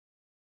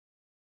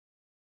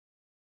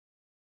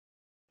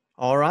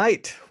All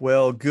right.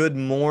 Well, good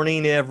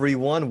morning,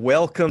 everyone.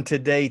 Welcome to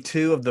day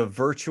 2 of the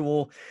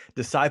virtual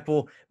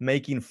disciple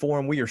making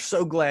forum. We are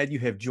so glad you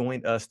have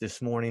joined us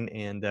this morning,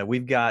 and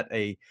we've got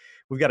a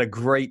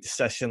great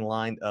session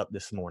lined up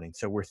this morning.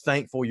 So we're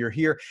thankful you're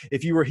here.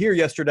 If you were here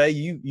yesterday,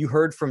 you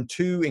heard from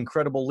 2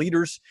 incredible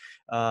leaders,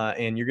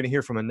 and you're going to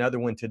hear from another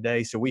one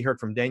today. So we heard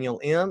from Daniel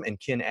M. and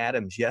Ken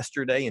Adams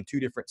yesterday in 2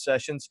 different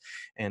sessions,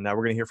 and we're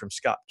going to hear from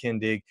Scott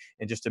Kindig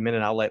in just a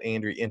minute. I'll let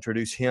Andrew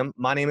introduce him.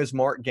 My name is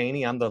Mark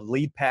Gainey. I'm the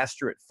lead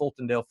pastor at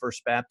Fultondale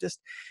First Baptist,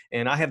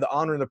 and I have the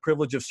honor and the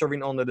privilege of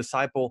serving on the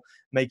disciple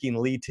making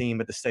lead team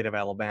at the state of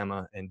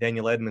Alabama. And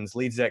Daniel Edmonds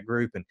leads that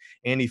group, and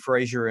Andy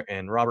Frazier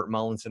and Robert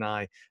Mullins and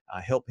I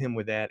help him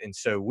with that. And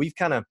so we've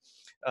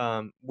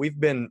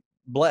been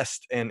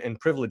blessed and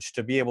privileged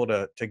to be able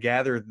to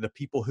gather the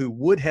people who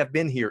would have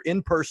been here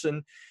in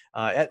person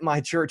at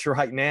my church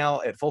right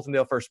now at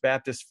Fultondale First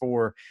Baptist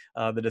for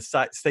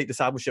the State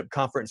Discipleship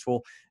Conference.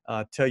 We'll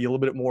tell you a little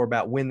bit more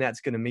about when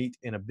that's going to meet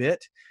in a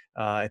bit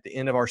at the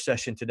end of our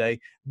session today.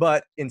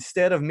 But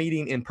instead of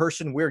meeting in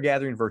person, we're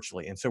gathering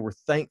virtually. And so we're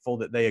thankful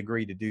that they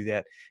agreed to do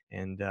that.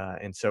 And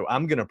so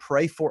I'm going to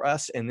pray for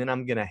us, and then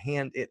I'm going to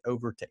hand it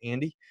over to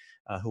Andy,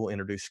 who will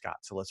introduce Scott.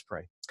 So let's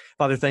pray.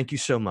 Father, thank you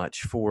so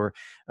much for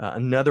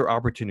another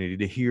opportunity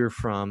to hear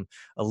from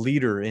a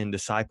leader in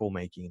disciple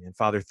making. And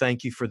Father,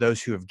 thank you for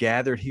those who have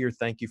gathered here.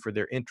 Thank you for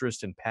their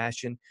interest and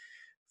passion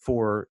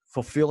for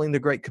fulfilling the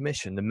Great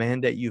Commission, the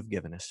mandate you've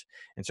given us.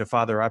 And so,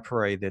 Father, I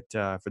pray that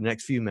for the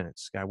next few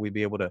minutes, God, we'd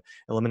be able to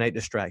eliminate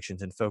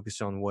distractions and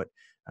focus on what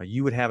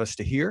you would have us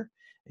to hear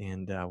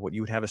and what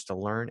you would have us to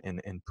learn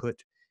and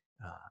put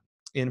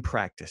in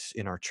practice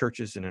in our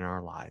churches and in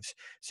our lives.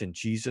 It's in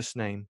Jesus'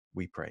 name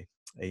we pray.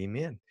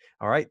 Amen.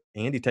 All right,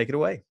 Andy, take it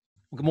away.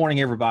 Good morning,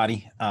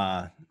 everybody.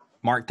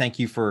 Mark, thank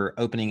you for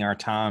opening our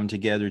time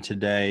together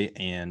today.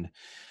 And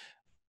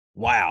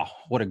wow,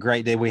 what a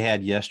great day we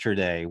had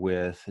yesterday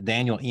with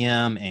Daniel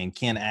M. and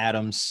Ken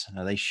Adams.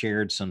 They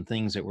shared some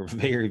things that were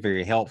very,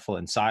 very helpful,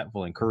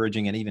 insightful,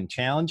 encouraging, and even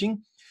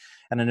challenging.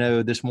 And I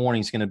know this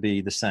morning's going to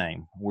be the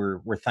same. We're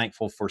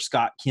thankful for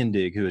Scott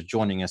Kindig, who is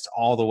joining us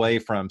all the way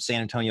from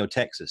San Antonio,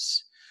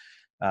 Texas.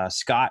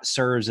 Scott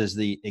serves as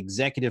the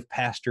executive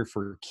pastor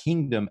for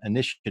Kingdom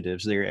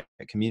Initiatives there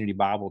at Community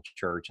Bible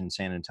Church in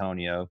San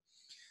Antonio.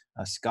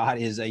 Scott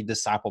is a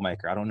disciple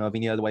maker. I don't know of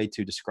any other way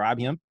to describe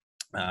him,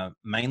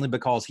 mainly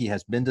because he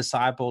has been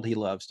discipled. He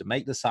loves to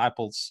make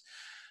disciples.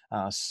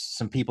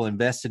 Some people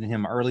invested in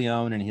him early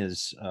on in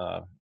his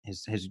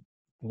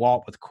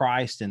walk with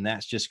Christ, and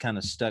that's just kind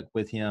of stuck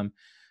with him.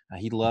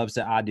 He loves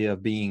the idea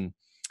of being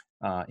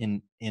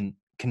in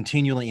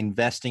continually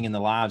investing in the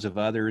lives of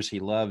others. He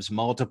loves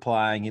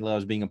multiplying. He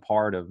loves being a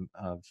part of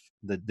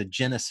the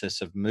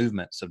genesis of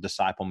movements of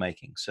disciple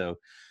making. So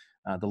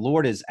the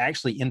Lord has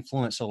actually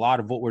influenced a lot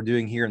of what we're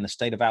doing here in the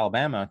state of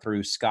Alabama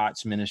through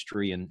Scott's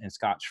ministry and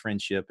Scott's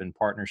friendship and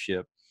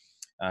partnership.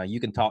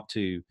 You can talk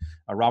to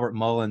Robert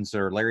Mullins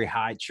or Larry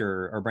Heitch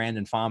or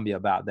Brandon Fombia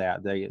about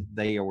that.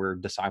 They were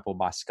discipled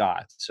by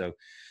Scott. So,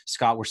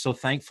 Scott, we're so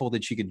thankful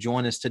that you could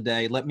join us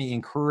today. Let me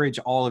encourage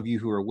all of you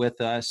who are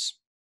with us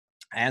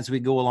as we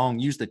go along,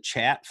 use the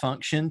chat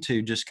function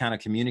to just kind of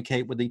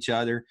communicate with each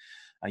other.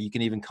 You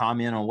can even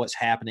comment on what's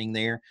happening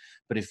there.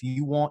 But if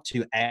you want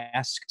to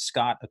ask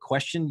Scott a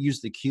question,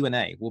 use the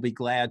Q&A. We'll be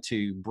glad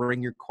to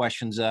bring your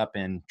questions up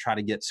and try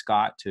to get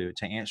Scott to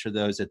answer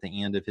those at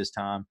the end of his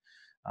time.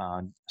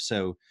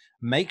 So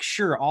make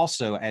sure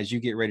also, as you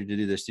get ready to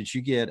do this, that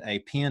you get a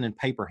pen and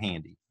paper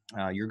handy.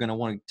 You're going to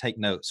want to take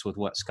notes with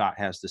what Scott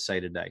has to say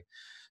today.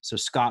 So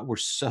Scott, we're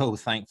so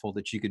thankful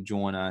that you could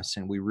join us,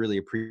 and we really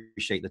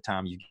appreciate the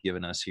time you've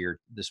given us here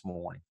this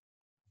morning.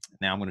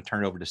 Now I'm going to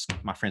turn it over to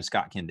my friend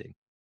Scott Kindig.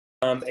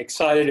 I'm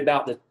excited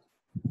about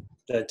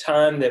the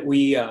time that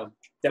we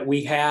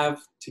have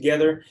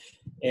together,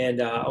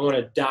 and I want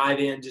to dive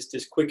in just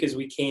as quick as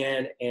we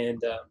can.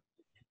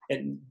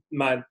 And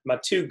my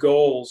 2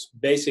 goals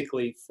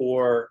basically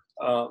for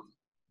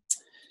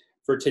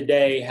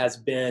today has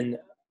been,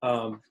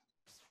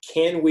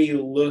 can we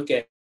look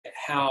at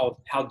how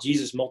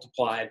Jesus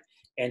multiplied,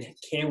 and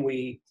can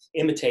we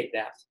imitate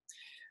that?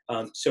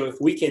 So if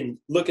we can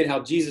look at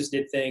how Jesus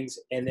did things,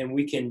 and then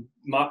we can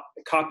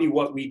copy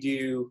what we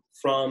do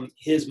from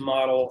his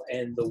model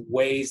and the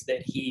ways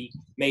that he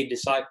made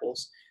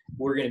disciples,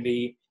 we're going to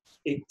be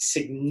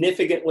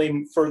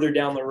significantly further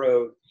down the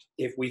road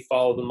if we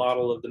follow the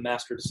model of the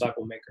master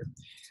disciple maker.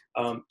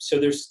 So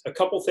there's a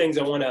couple things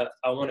I want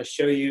to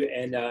show you,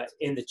 and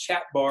in the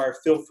chat bar,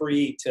 feel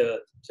free to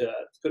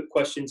put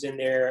questions in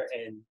there,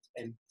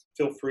 and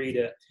feel free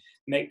to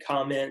make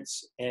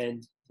comments,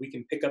 and we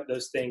can pick up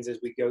those things as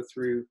we go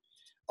through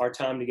our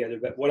time together.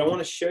 But what I want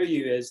to show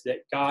you is that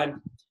God,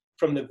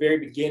 from the very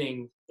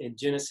beginning in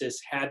Genesis,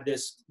 had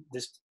this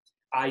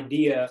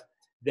idea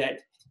that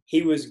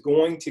he was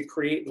going to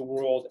create the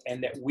world,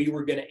 and that we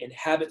were going to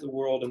inhabit the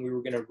world, and we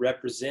were going to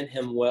represent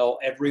him well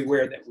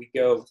everywhere that we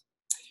go.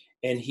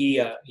 And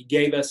he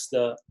gave us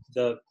the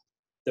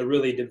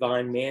really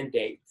divine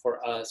mandate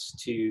for us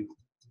to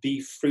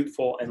be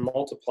fruitful and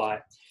multiply.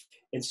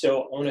 And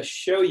so I want to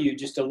show you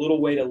just a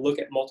little way to look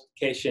at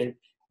multiplication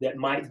that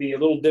might be a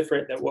little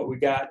different than what we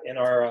got in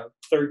our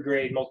third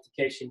grade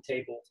multiplication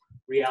table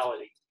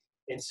reality.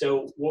 And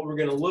so what we're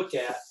going to look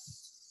at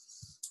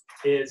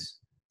is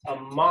a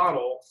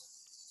model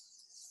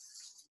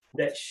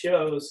that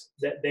shows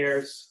that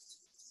there's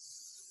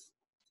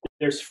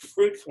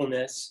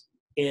fruitfulness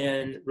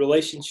in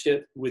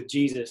relationship with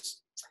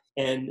Jesus.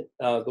 And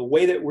the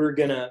way that we're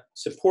going to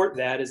support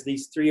that is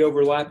these three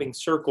overlapping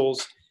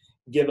circles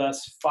give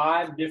us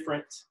 5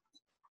 different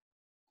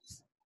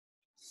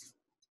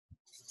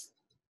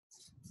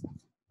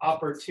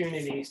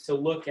opportunities to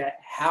look at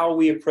how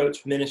we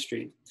approach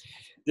ministry.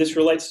 This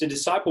relates to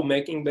disciple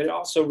making, but it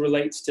also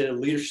relates to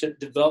leadership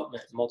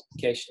development,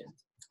 multiplication.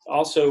 It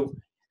also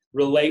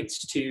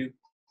relates to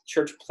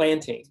church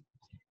planting.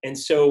 And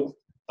so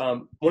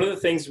one of the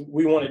things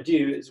we want to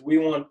do is we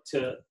want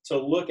to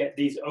look at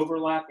these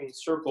overlapping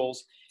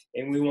circles,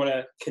 and we want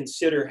to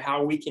consider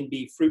how we can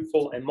be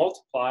fruitful and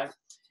multiply.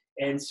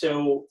 And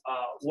so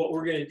what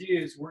we're going to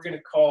do is we're going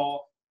to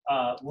call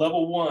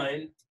level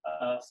 1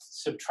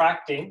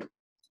 subtracting.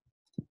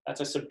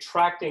 That's a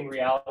subtracting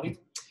reality.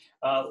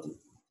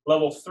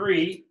 Level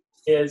 3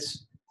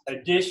 is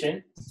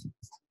addition,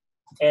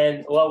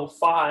 and level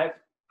 5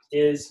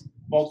 is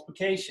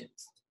multiplication.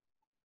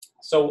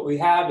 So what we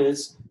have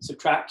is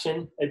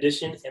subtraction,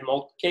 addition, and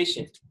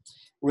multiplication.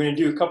 We're going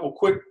to do a couple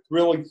quick,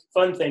 really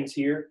fun things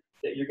here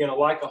that you're going to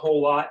like a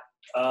whole lot.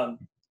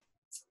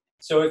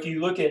 So if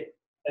you look at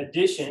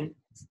addition,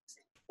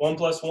 1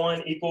 plus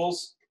 1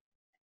 equals,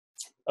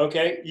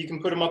 okay, you can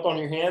put them up on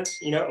your hands,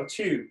 2.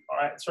 All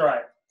right, that's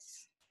right.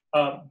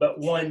 But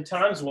 1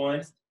 times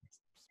 1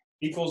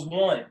 equals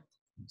 1.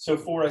 So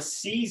for a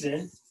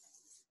season,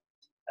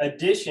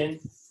 addition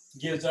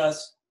gives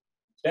us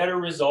better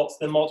results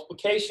than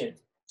multiplication.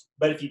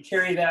 But if you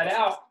carry that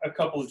out a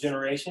couple of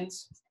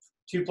generations,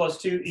 2 plus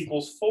 2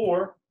 equals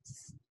 4,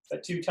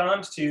 but 2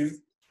 times 2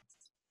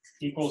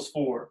 equals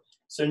 4.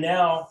 So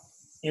now,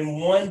 in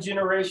one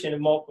generation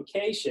of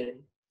multiplication,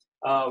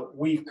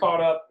 we've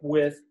caught up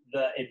with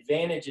the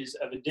advantages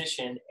of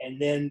addition,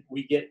 and then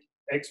we get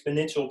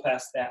exponential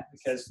past that,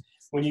 because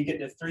when you get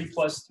to 3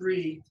 plus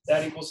 3,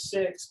 that equals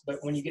 6, but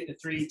when you get to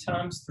 3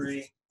 times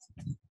 3,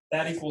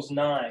 that equals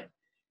 9.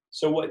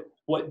 So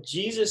what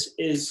Jesus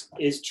is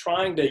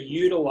trying to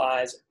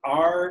utilize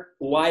our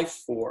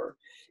life for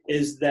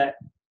is that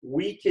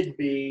we could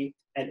be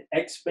an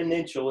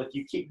exponential. If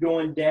you keep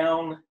going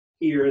down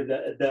here,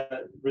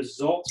 the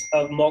results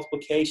of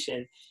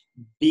multiplication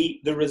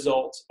beat the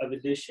results of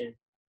addition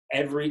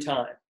every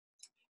time.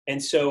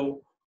 And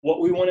so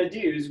what we want to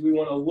do is we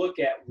want to look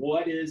at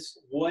what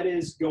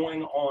is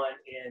going on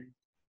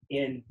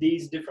in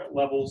these different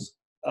levels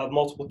of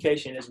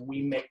multiplication as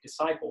we make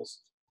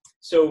disciples.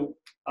 So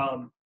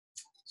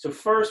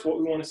first, what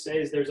we want to say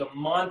is there's a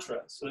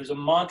mantra. So there's a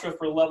mantra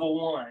for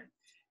level 1,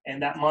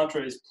 and that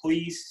mantra is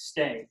please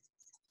stay.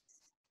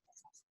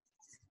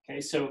 Okay,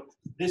 so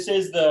this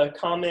is the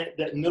comment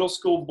that middle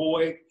school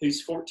boy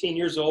who's 14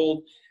 years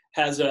old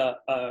has a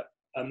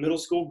middle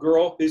school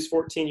girl who's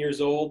 14 years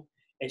old,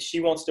 and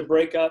she wants to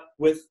break up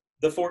with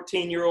the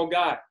 14-year-old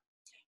guy.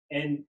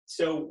 And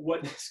so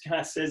what this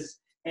guy says,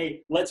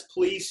 hey, let's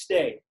please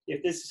stay.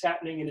 If this is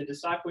happening in a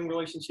discipling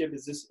relationship,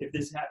 if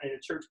this is happening in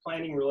a church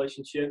planning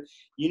relationship,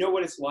 you know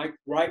what it's like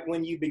right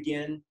when you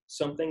begin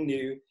something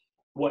new.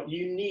 What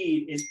you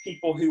need is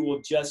people who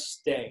will just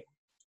stay.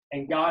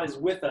 And God is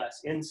with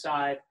us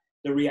inside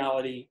the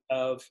reality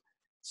of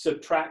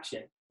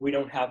subtraction. We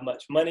don't have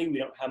much money. We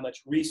don't have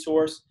much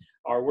resource.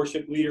 Our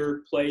worship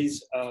leader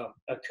plays a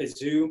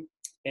kazoo,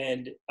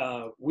 and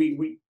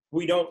we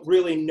don't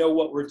really know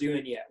what we're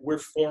doing yet. We're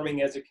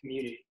forming as a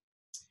community.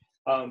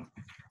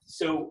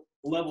 So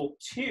level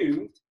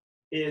 2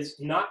 is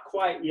not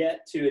quite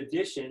yet to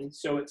addition.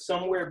 So it's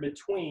somewhere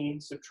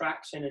between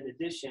subtraction and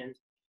addition.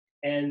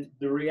 And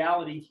the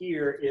reality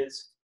here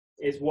is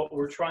what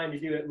we're trying to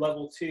do at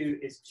level 2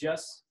 is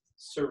just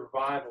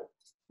survival.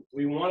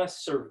 We want to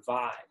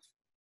survive.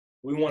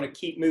 We want to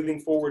keep moving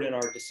forward in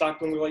our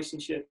discipling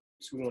relationships.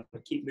 We want to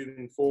keep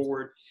moving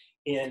forward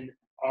in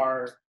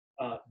our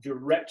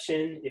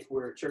direction, if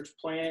we're a church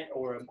plant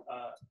or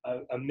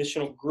a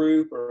missional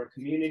group or a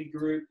community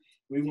group.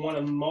 We want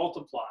to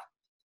multiply.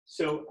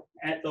 So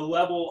at the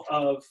level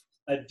of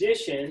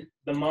addition,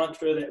 the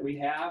mantra that we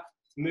have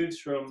moves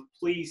from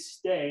please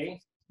stay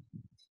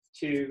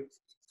to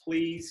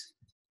please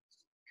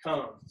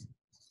come.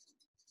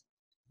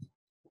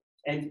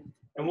 And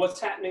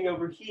what's happening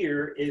over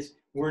here is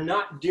we're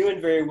not doing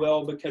very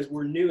well because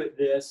we're new at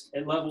this.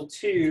 At level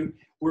 2,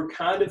 we're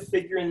kind of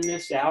figuring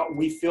this out.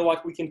 We feel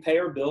like we can pay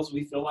our bills.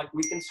 We feel like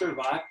we can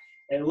survive.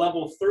 At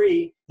level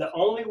 3, the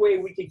only way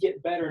we could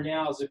get better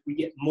now is if we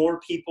get more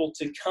people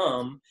to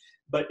come.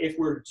 But if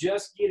we're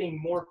just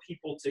getting more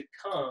people to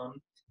come,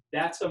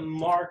 that's a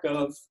mark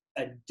of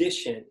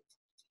addition.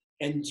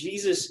 And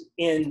Jesus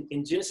in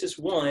Genesis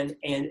 1,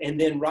 and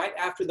then right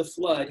after the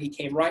flood, he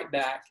came right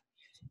back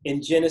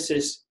in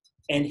Genesis,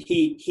 and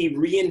he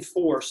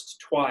reinforced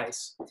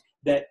twice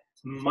that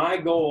my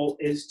goal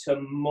is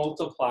to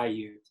multiply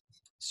you.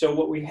 So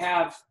what we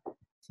have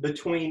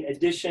between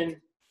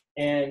addition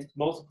and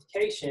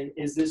multiplication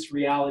is this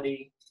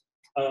reality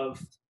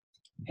of,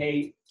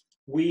 hey,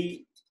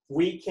 we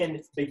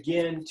can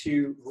begin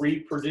to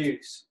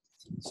reproduce.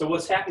 So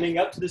what's happening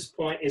up to this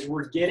point is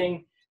we're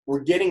getting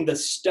the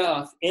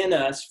stuff in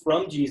us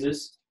from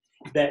Jesus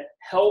that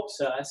helps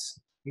us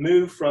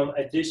move from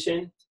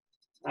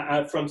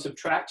from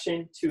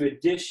subtraction to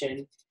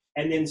addition,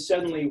 and then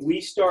suddenly we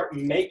start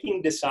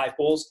making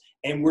disciples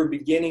and we're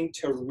beginning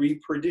to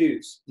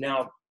reproduce.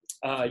 Now,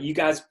 you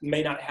guys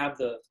may not have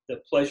the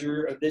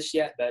pleasure of this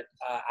yet, but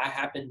I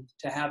happen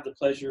to have the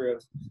pleasure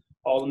of,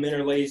 all the men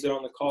or ladies that are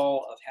on the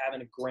call, of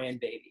having a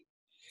grandbaby.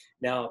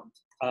 Now,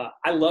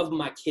 I love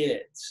my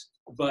kids,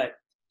 but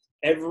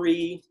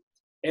every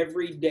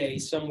day,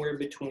 somewhere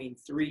between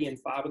 3 and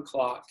 5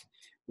 o'clock,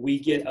 we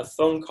get a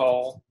phone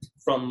call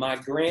from my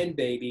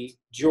grandbaby,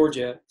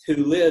 Georgia, who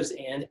lives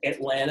in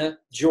Atlanta,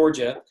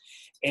 Georgia.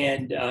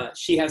 And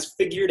she has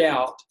figured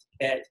out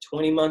at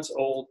 20 months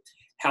old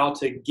how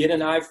to get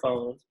an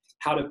iPhone,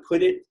 how to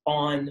put it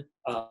on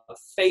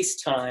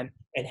FaceTime,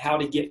 and how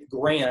to get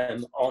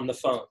Graham on the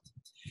phone.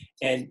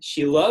 And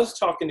she loves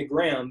talking to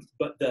Graham,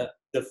 but the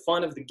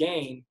fun of the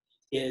game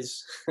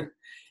is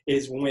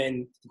is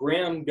when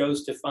Graham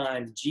goes to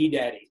find G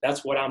Daddy.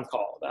 That's what I'm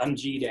called. I'm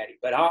G Daddy,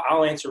 but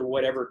I'll answer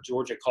whatever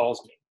Georgia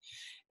calls me.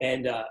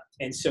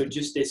 And so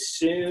just as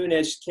soon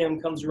as Kim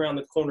comes around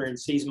the corner and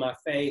sees my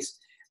face,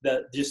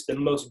 the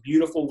most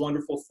beautiful,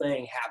 wonderful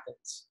thing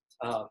happens.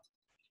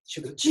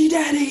 She'll go, G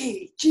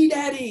Daddy, G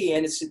Daddy.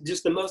 And it's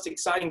just the most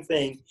exciting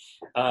thing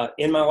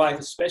in my life,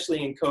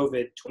 especially in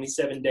COVID,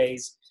 27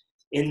 days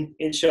in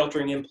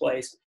sheltering in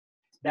place.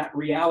 That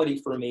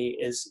reality for me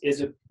is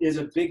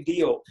a big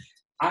deal.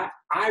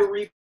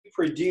 I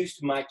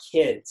reproduced my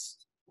kids,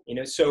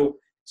 so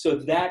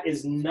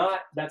that's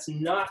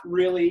not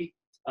really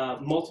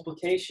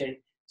multiplication.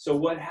 So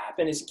what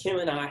happened is Kim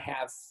and I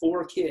have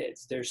 4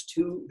 kids. There's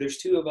two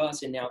of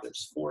us, and now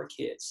there's 4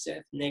 kids: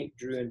 Seth, Nate,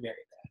 Drew, and Mary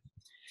Beth.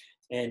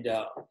 And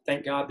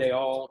thank God they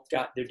all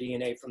got their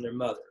DNA from their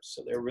mothers,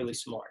 so they're really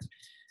smart.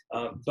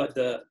 But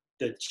the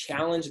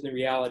challenge and the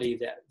reality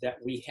that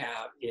we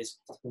have is,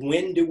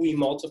 when do we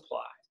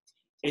multiply?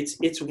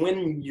 It's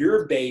when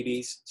your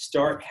babies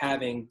start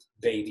having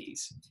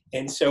babies.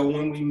 And so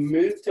when we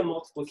move to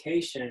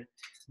multiplication,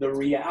 the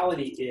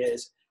reality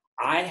is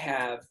I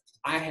have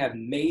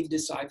made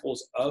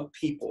disciples of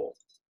people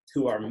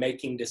who are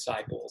making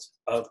disciples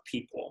of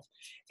people.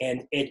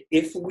 And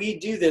if we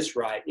do this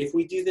right, if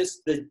we do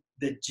this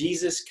the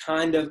Jesus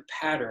kind of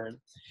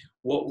pattern,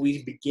 what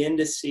we begin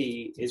to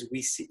see is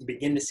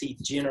begin to see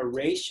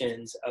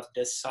generations of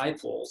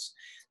disciples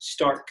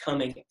start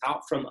coming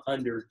out from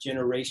under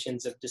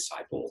generations of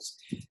disciples.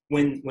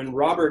 When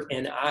Robert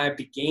and I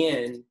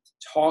began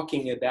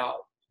talking about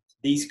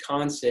these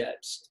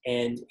concepts,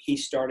 and he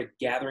started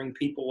gathering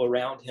people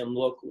around him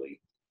locally,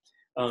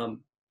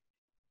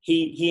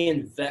 he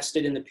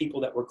invested in the people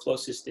that were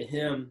closest to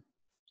him.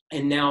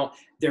 And now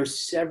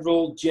there's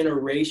several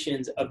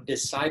generations of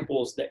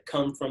disciples that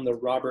come from the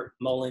Robert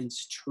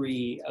Mullins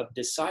tree of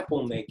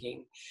disciple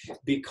making,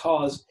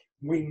 because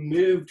we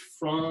moved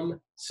from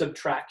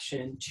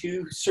subtraction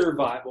to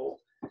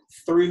survival,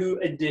 through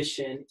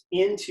addition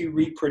into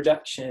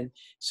reproduction,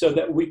 so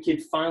that we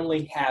could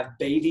finally have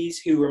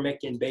babies who are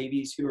making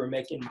babies who are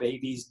making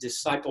babies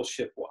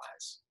discipleship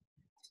wise.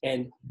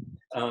 And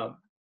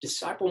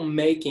disciple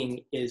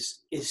making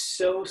is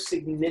so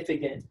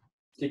significant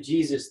to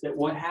Jesus that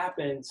what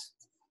happens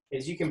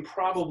is, you can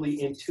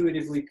probably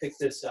intuitively pick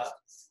this up,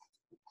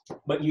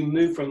 but you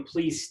move from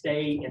please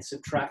stay and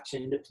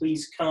subtraction to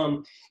please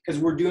come, because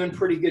we're doing a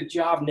pretty good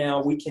job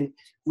now. We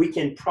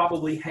can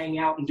probably hang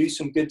out and do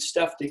some good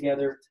stuff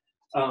together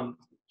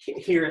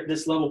here at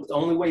this level. But the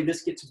only way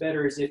this gets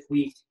better is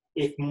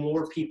if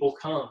more people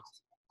come,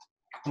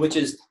 which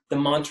is the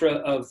mantra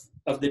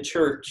of the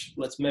church.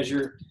 Let's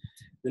measure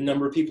the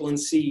number of people in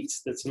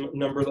seats. Let's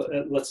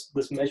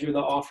measure the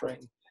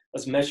offering.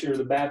 Let's measure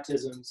the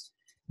baptisms.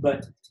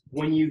 But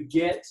when you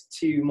get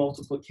to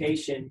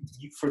multiplication,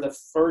 for the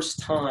first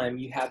time,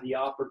 you have the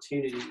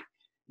opportunity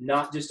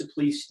not just to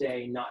please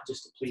stay, not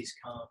just to please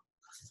come,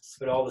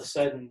 but all of a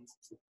sudden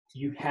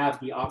you have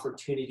the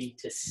opportunity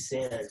to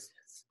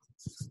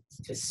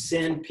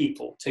send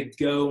people to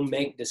go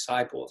make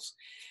disciples.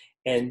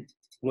 And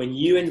when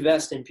you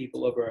invest in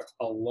people over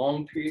a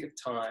long period of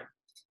time,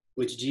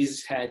 which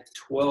Jesus had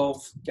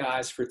 12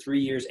 guys for 3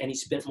 years, and he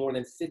spent more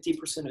than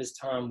 50% of his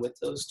time with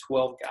those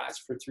 12 guys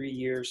for 3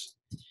 years.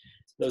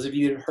 Those of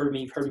you that have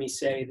heard me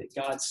say that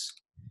God's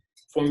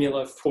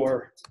formula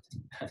for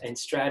and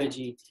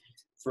strategy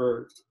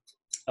for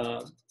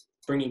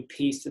bringing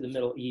peace to the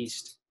Middle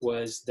East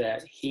was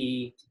that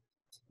he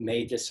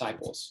made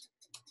disciples.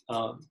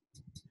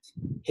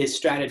 His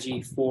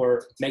strategy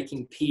for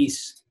making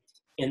peace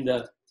in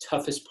the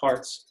toughest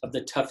parts of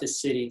the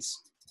toughest cities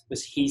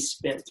was he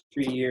spent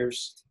 3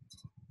 years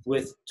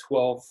with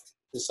 12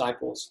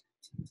 disciples.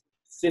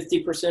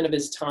 50% of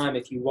his time,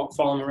 if you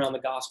follow him around the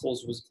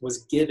Gospels,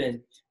 was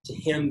given to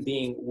him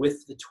being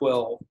with the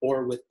 12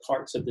 or with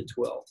parts of the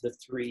 12, the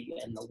 3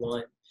 and the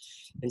 1.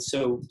 And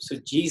so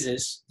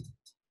Jesus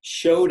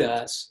showed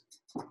us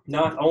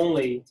not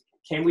only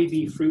can we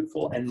be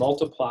fruitful and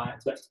multiply,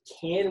 but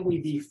can we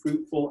be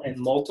fruitful and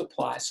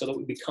multiply so that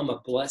we become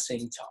a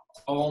blessing to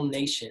all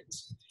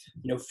nations?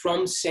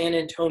 From San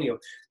Antonio,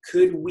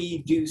 could we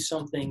do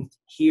something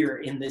here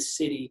in this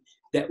city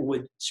that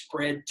would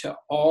spread to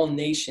all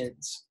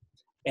nations?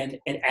 And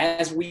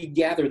as we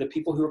gather the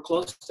people who are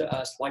close to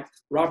us, like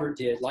Robert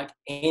did, like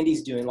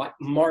Andy's doing, like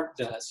Mark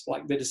does,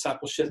 like the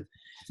discipleship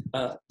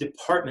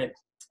department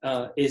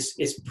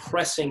is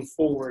pressing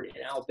forward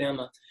in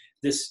Alabama,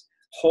 this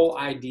whole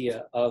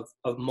idea of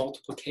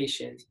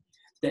multiplication,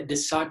 that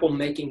disciple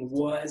making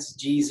was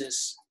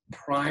Jesus'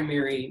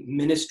 primary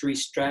ministry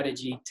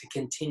strategy to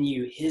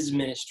continue his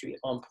ministry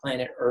on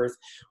planet Earth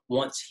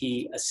once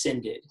he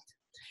ascended.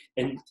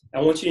 And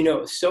I want you to know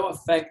it was so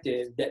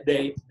effective that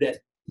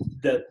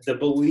the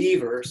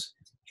believers,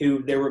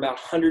 who there were about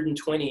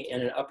 120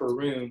 in an upper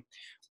room,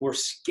 were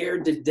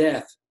scared to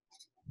death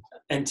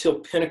until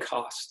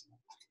Pentecost.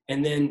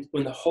 And then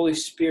when the Holy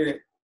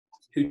Spirit,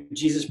 who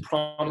Jesus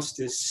promised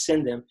to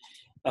send them,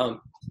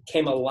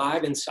 came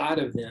alive inside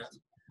of them,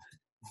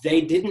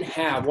 they didn't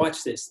have,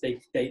 watch this, they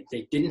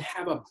didn't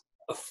have a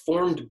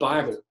formed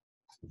Bible.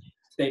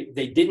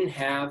 They didn't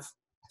have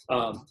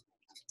a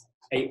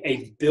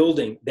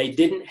building. They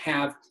didn't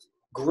have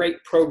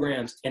great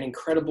programs and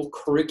incredible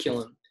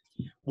curriculum.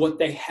 What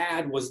they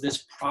had was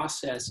this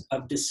process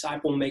of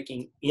disciple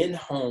making in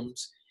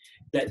homes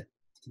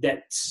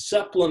that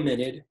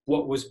supplemented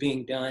what was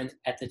being done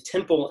at the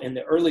temple in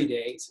the early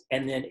days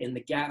and then in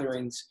the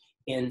gatherings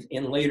in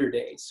later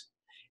days.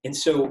 And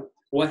so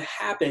what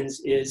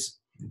happens is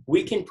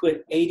we can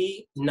put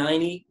 80,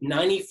 90,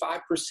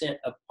 95%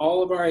 of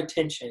all of our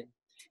attention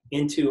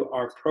into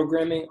our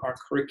programming, our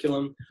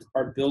curriculum,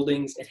 our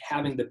buildings, and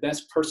having the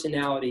best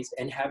personalities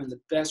and having the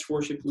best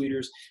worship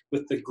leaders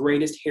with the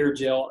greatest hair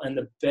gel and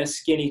the best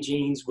skinny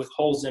jeans with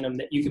holes in them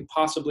that you could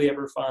possibly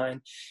ever find,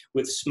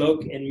 with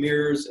smoke and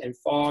mirrors and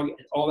fog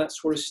and all that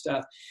sort of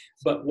stuff.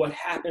 But what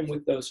happened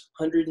with those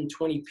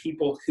 120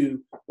 people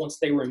who, once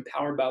they were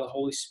empowered by the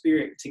Holy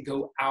Spirit to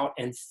go out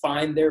and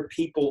find their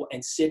people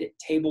and sit at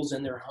tables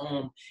in their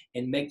home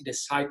and make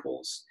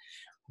disciples,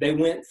 they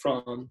went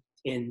from,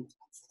 in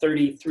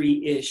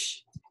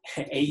 33-ish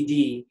AD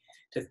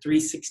to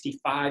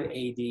 365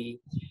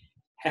 AD,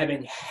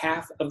 having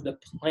half of the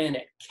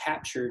planet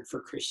captured for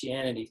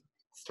Christianity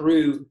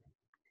through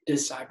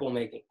disciple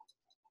making.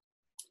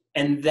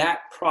 And that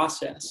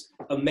process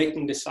of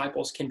making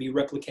disciples can be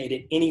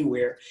replicated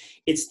anywhere.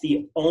 It's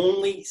the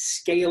only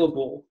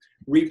scalable,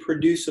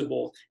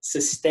 reproducible,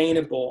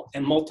 sustainable,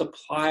 and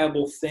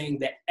multipliable thing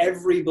that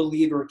every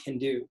believer can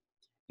do.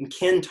 And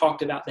Ken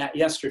talked about that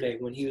yesterday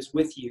when he was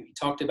with you. He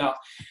talked about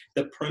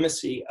the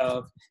primacy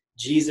of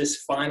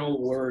Jesus' final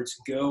words,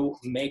 go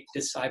make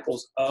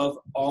disciples of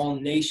all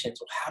nations.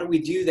 Well, how do we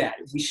do that?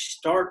 We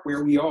start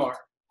where we are,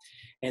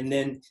 and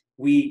then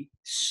we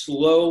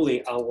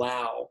slowly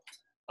allow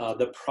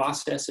the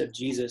process of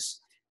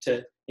Jesus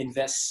to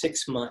invest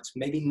 6 months,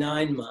 maybe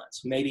 9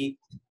 months, maybe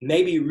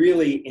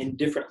really in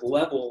different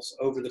levels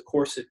over the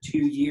course of 2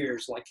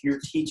 years, like you're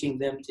teaching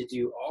them to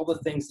do all the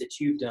things that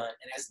you've done.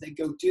 And as they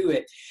go do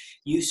it,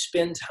 you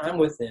spend time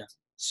with them.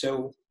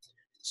 So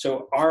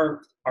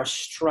our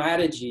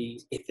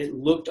strategy, if it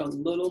looked a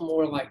little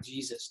more like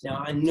Jesus,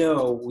 now I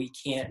know we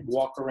can't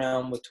walk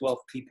around with 12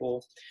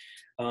 people,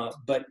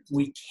 but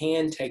we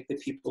can take the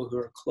people who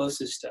are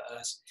closest to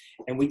us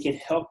and we can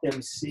help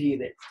them see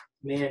that,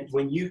 man,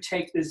 when you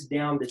take this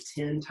down to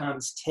 10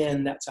 times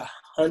 10, that's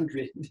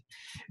 100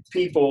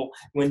 people.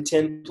 When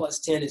 10 plus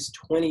 10 is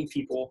 20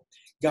 people,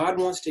 God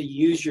wants to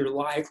use your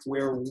life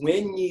where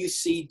when you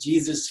see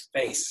Jesus'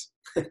 face,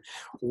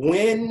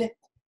 when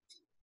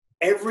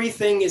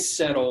everything is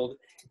settled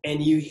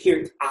and you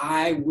hear,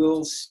 I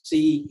will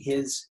see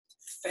his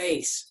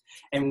face.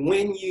 And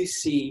when you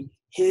see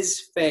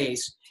his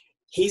face,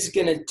 he's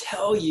going to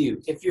tell you,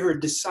 if you're a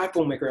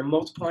disciple maker, a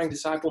multiplying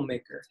disciple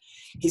maker,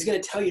 he's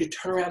going to tell you to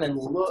turn around and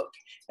look,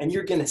 and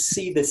you're going to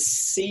see the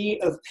sea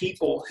of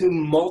people who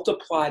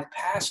multiplied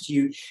past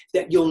you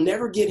that you'll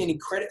never get any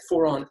credit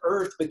for on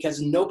earth,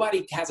 because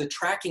nobody has a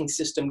tracking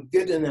system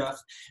good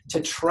enough to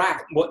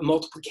track what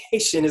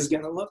multiplication is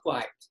going to look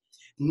like.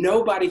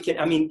 Nobody can,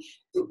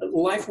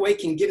 Lifeway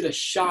can give it a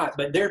shot,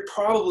 but they're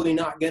probably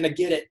not going to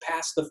get it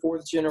past the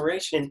 4th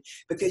generation,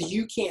 because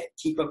you can't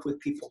keep up with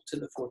people to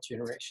the 4th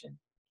generation.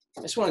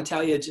 I just want to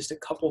tell you just a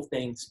couple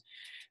things.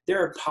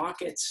 There are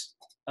pockets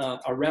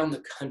around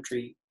the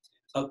country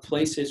of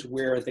places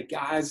where the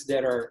guys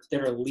that are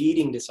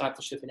leading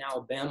discipleship in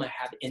Alabama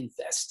have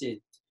invested.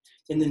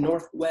 In the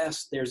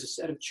Northwest, there's a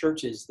set of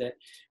churches that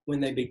when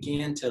they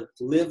began to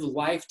live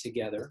life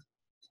together,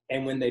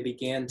 and when they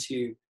began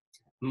to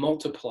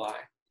multiply,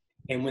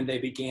 and when they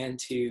began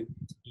to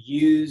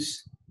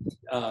use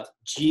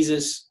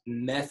Jesus'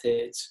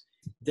 methods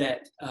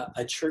that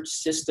a church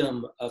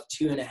system of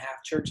 2.5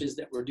 churches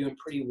that were doing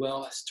pretty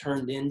well has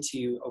turned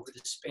into over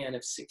the span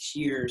of 6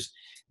 years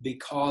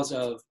because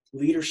of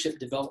leadership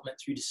development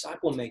through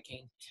disciple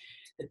making,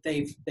 that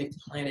they've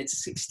planted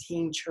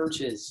 16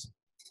 churches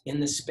in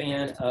the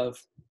span of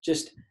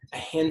just a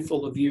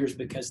handful of years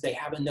because they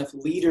have enough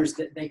leaders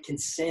that they can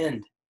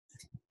send.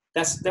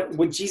 That's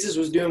what Jesus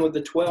was doing with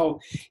the 12.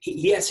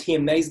 Yes, he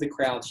amazed the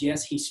crowds.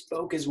 Yes, he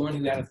spoke as one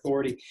who had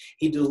authority.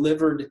 He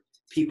delivered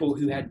people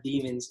who had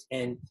demons,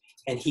 and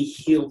he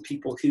healed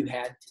people who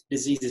had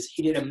diseases.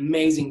 He did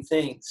amazing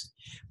things.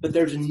 But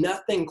there's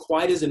nothing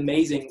quite as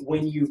amazing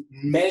when you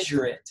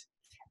measure it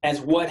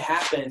as what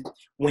happened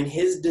when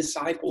his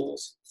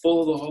disciples,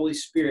 full of the Holy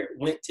Spirit,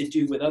 went to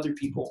do with other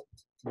people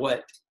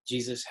what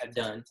Jesus had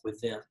done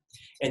with them.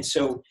 And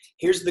so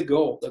here's the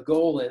goal. The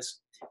goal is,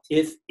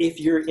 if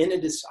you're in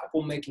a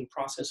disciple-making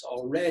process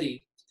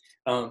already,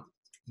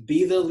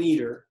 be the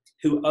leader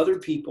who other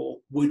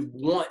people would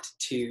want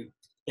to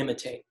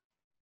imitate.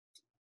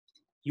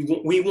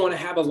 We want to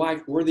have a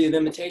life worthy of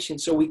imitation,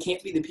 so we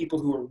can't be the people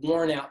who are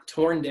worn out,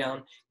 torn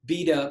down,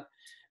 beat up,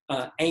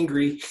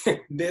 angry,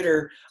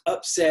 bitter,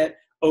 upset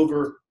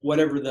over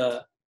whatever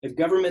the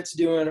government's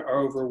doing or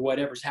over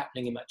whatever's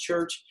happening in my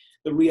church.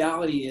 The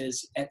reality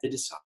is, at the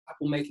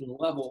disciple-making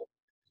level,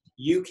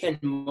 you can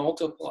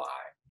multiply.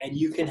 And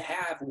you can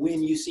have,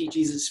 when you see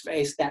Jesus'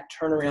 face, that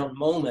turnaround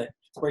moment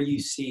where you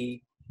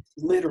see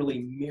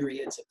literally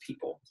myriads of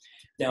people.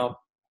 Now,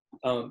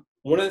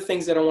 one of the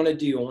things that I want to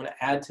do, I want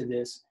to add to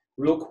this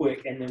real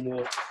quick, and then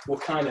we'll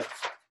kind of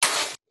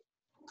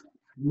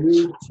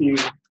move to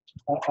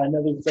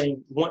another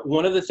thing.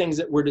 One of the things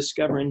that we're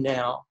discovering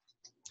now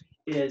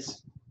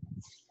is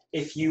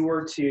if you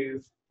were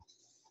to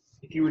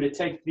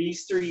take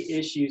these 3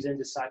 issues in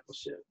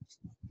discipleship,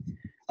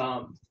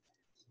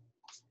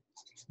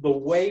 the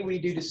way we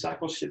do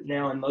discipleship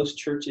now in most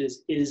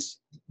churches is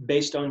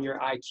based on your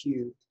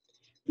IQ.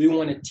 We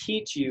want to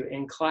teach you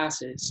in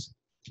classes,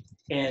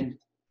 and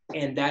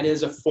that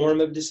is a form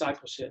of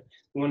discipleship.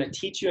 We want to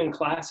teach you in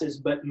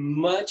classes, but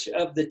much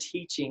of the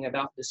teaching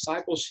about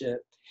discipleship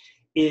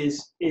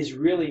is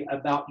really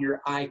about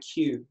your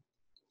IQ.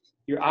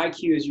 Your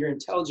IQ is your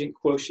intelligence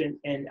quotient,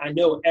 and I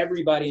know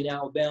everybody in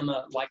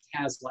Alabama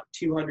has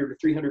 200 or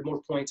 300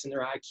 more points in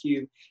their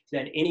IQ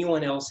than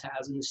anyone else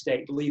has in the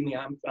state. Believe me,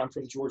 I'm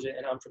from Georgia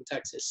and I'm from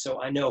Texas,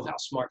 so I know how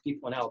smart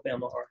people in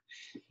Alabama are,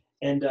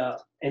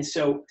 and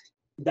so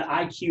the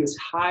IQ is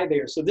high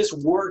there. So this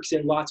works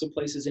in lots of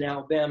places in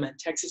Alabama. In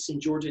Texas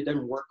and Georgia, it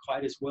doesn't work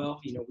quite as well.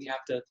 We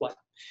have to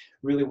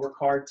really work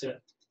hard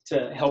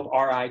to help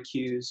our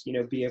IQs,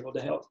 be able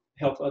to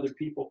help other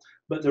people.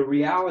 But the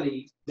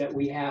reality that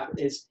we have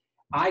is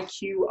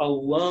IQ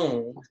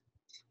alone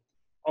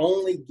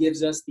only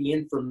gives us the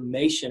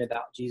information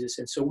about Jesus.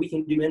 And so we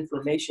can do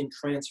information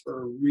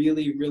transfer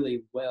really,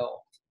 really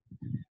well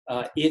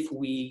if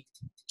we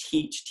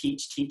teach.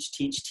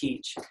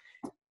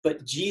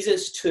 But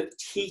Jesus took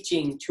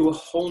teaching to a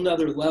whole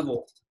nother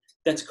level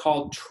that's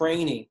called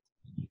training.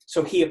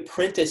 So he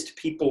apprenticed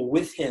people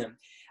with him.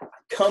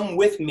 Come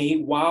with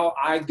me while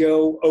I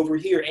go over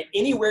here. And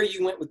anywhere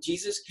you went with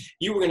Jesus,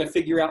 you were going to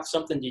figure out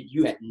something that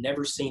you had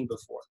never seen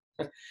before.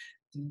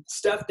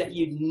 Stuff that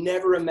you'd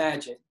never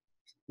imagined.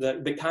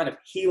 The kind of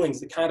healings,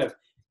 the kind of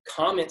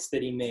comments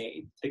that he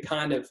made, the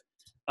kind of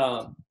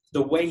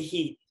the way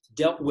he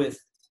dealt with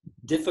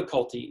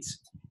difficulties.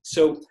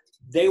 So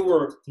they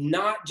were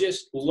not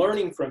just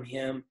learning from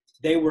him,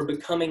 they were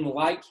becoming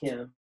like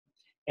him.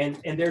 And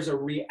there's a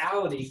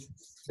reality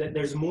that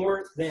there's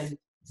more than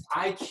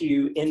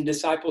IQ in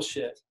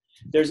discipleship.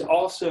 There's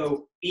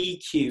also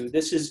EQ.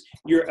 This is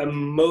your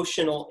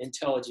emotional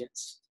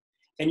intelligence.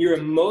 And your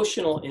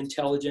emotional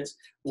intelligence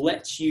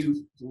lets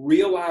you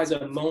realize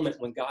a moment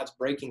when God's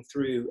breaking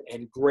through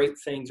and great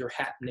things are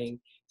happening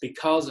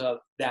because of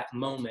that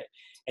moment.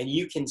 And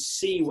you can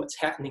see what's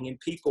happening in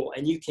people,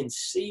 and you can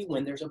see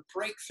when there's a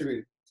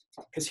breakthrough.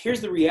 Because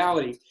here's the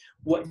reality.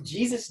 What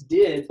Jesus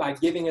did by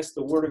giving us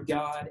the Word of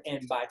God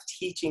and by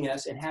teaching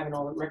us and having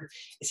all the record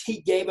is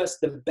he gave us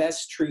the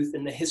best truth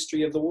in the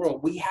history of the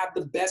world. We have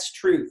the best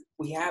truth.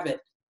 We have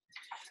it.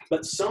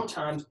 But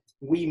sometimes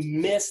we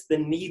miss the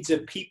needs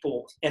of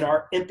people, and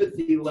our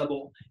empathy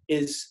level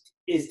is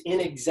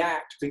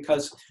inexact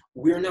because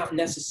we're not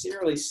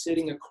necessarily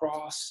sitting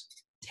across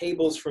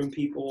tables from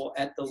people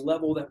at the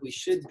level that we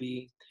should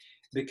be,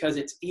 because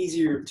it's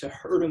easier to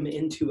herd them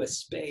into a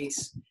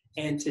space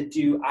and to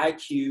do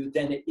IQ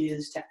than it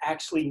is to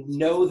actually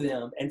know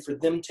them and for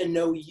them to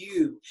know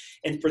you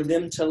and for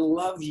them to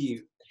love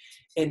you.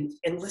 And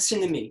listen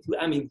to me.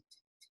 I mean,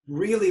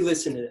 really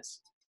listen to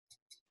this.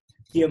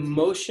 The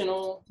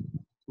emotional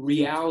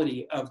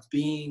reality of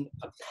being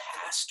a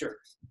pastor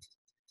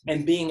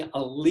and being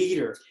a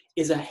leader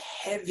is a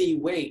heavy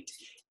weight.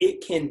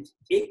 It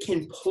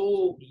can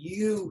pull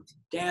you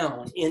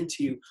down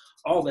into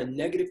all the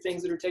negative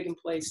things that are taking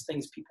place,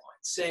 things people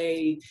might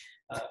say,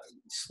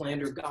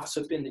 slander,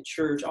 gossip in the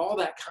church, all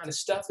that kind of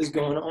stuff is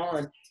going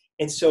on.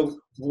 And so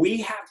we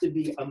have to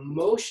be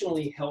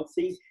emotionally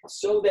healthy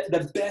so that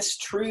the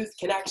best truth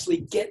can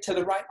actually get to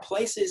the right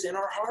places in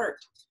our heart.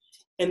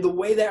 And the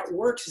way that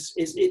works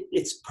is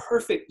it's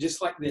perfect,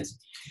 just like this.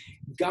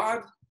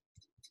 God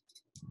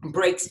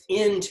breaks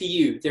into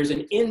you. There's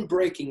an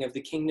inbreaking of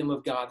the kingdom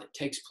of God that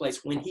takes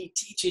place when he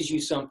teaches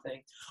you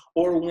something,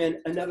 or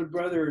when another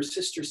brother or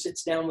sister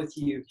sits down with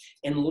you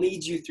and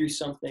leads you through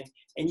something,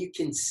 and you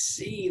can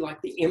see like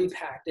the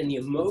impact and the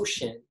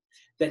emotion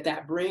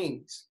that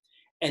brings.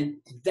 And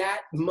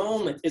that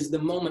moment is the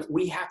moment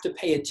we have to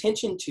pay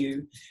attention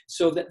to,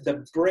 so that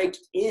the break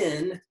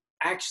in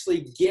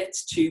actually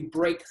gets to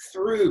break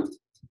through.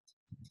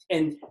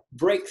 And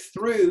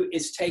breakthrough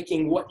is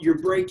taking what your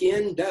break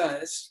in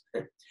does,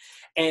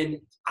 and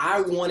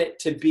I want it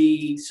to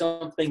be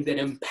something that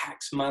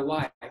impacts my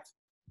life.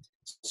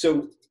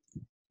 So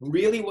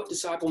really what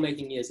disciple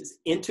making is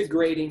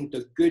integrating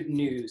the good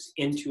news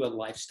into a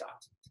lifestyle.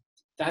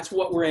 That's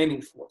what we're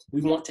aiming for.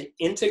 We want to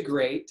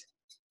integrate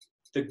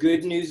the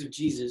good news of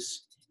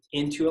Jesus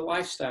into a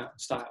lifestyle.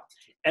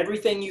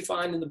 Everything you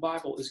find in the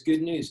Bible is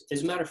good news.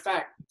 As a matter of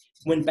fact,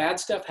 when bad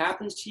stuff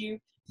happens to you,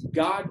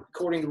 God,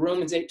 according to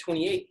Romans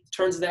 8:28,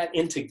 turns that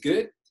into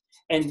good,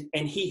 and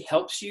he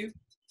helps you.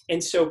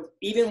 And so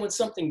even when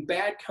something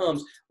bad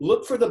comes,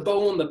 look for the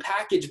bow on the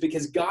package,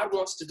 because God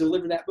wants to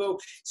deliver that bow.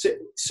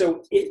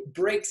 So it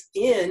breaks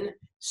in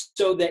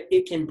so that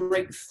it can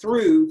break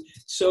through,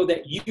 so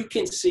that you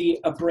can see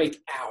a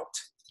breakout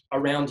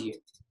around you.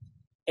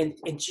 And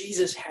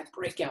Jesus had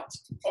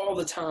breakouts all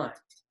the time.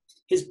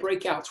 His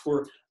breakouts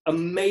were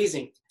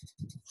amazing.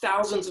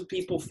 Thousands of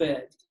people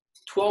fed.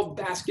 12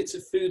 baskets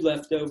of food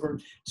left over,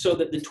 so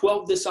that the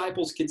 12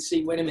 disciples could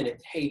see, wait a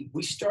minute, hey,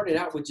 we started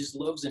out with just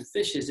loaves and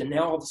fishes, and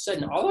now all of a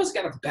sudden, all of us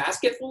got a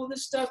basket full of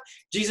this stuff?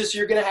 Jesus,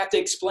 you're going to have to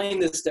explain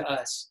this to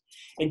us.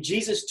 And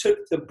Jesus took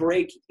the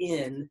break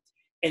in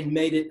and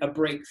made it a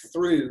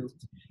breakthrough,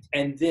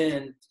 and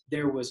then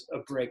there was a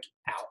break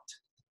out.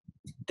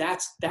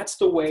 That's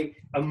the way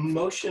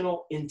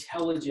emotional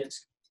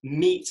intelligence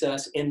meets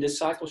us in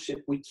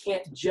discipleship. We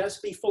can't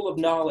just be full of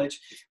knowledge.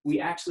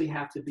 We actually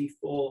have to be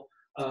full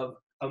of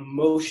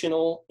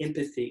emotional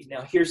empathy.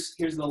 Now here's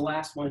the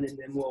last one, and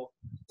then we'll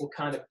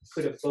kind of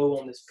put a bow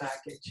on this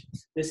package.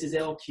 This is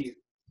LQ.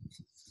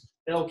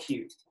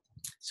 LQ.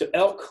 So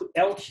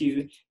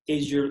LQ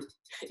is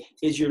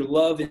your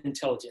love and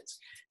intelligence.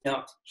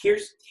 Now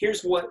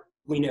here's what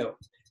we know.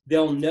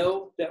 They'll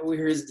know that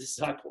we're his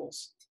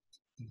disciples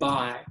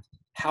by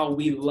how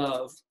we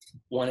love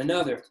one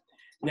another.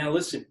 Now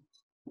listen,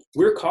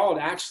 we're called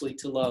actually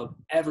to love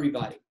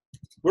everybody.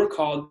 We're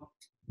called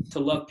to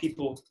love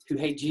people who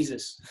hate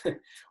Jesus.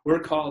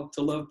 We're called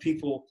to love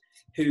people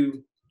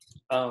who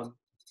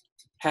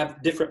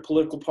have different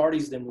political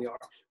parties than we are.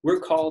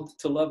 We're called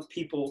to love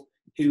people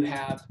who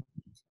have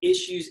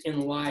issues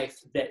in life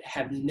that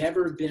have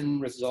never been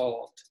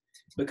resolved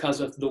because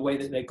of the way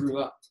that they grew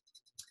up,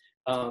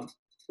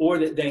 or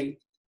that they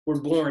were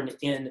born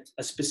in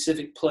a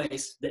specific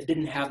place that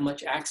didn't have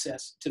much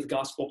access to the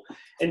gospel.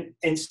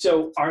 And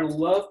so our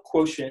love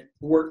quotient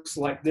works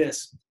like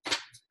this.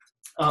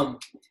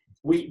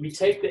 We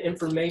take the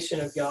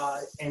information of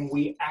God and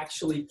we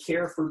actually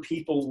care for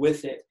people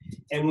with it.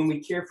 And when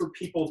we care for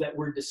people that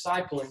we're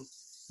discipling,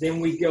 then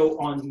we go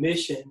on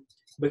mission,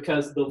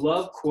 because the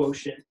love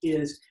quotient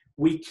is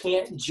we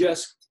can't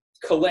just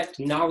collect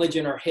knowledge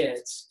in our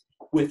heads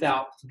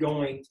without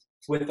going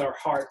with our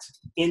hearts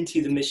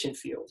into the mission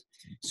field.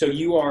 So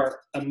you are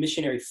a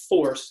missionary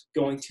force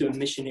going to a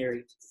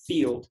missionary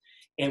field.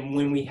 And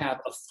when we have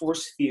a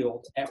force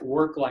field at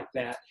work like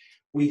that,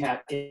 we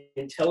have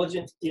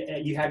intelligence,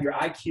 you have your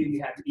IQ,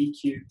 you have your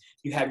EQ,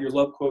 you have your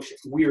love quotient.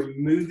 We are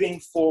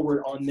moving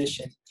forward on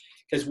mission,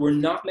 because we're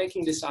not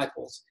making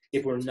disciples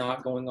if we're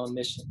not going on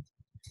mission.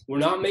 We're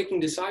not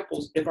making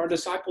disciples if our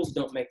disciples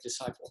don't make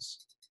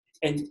disciples.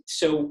 And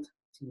so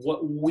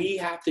what we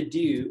have to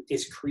do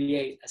is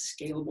create a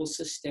scalable,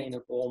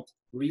 sustainable,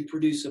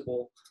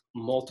 reproducible,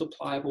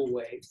 multipliable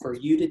way for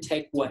you to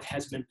take what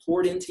has been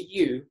poured into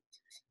you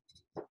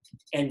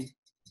and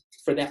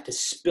for that to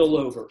spill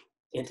over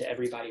into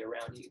everybody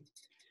around you.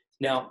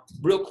 Now,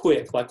 real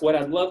quick, like what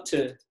I'd love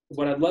to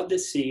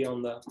see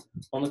on the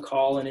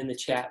call and in the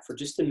chat for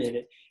just a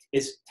minute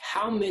is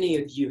how many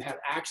of you have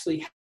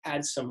actually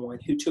had someone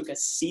who took a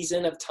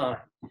season of time,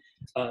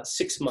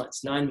 6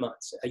 months, 9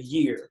 months, a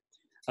year,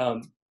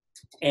 and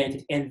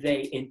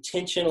they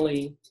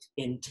intentionally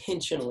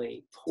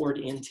poured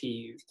into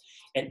you,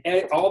 and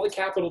all the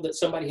capital that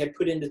somebody had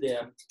put into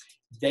them,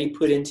 they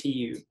put into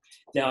you.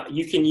 Now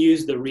you can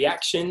use the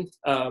reaction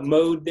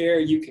mode there.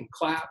 You can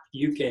clap.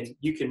 You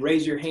can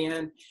raise your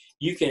hand.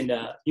 You can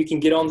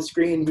get on the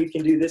screen. You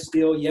can do this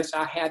deal. Yes,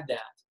 I had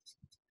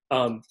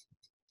that.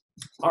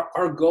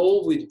 Our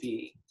goal would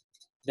be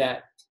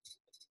that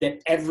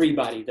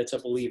everybody that's a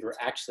believer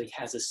actually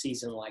has a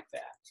season like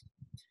that,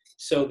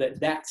 so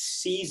that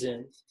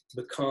season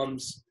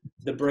becomes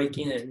the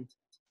break-in,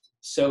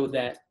 so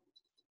that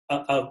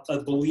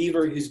a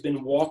believer who's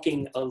been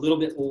walking a little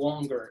bit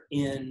longer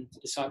in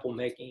disciple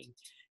making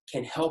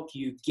can help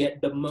you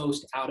get the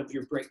most out of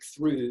your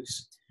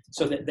breakthroughs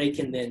so that they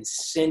can then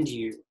send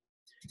you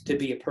to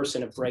be a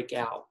person of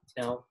breakout.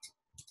 Now,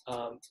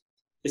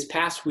 this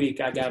past week,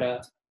 I got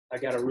a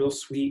real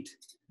sweet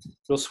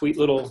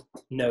little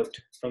note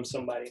from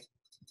somebody.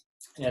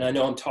 And I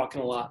know I'm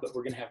talking a lot, but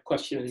we're going to have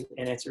question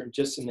and answer in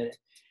just a minute.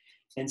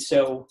 And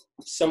so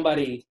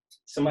somebody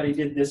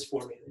did this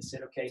for me. They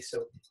said, okay,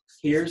 so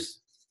here's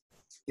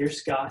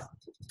Scott.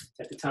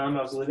 At the time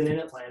I was living in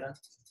Atlanta,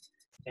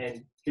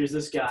 and here's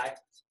this guy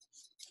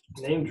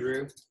named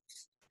Drew,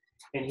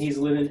 and he's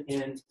living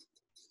in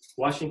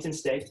Washington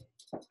State.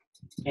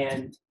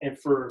 And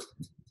for a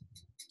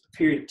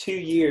period of 2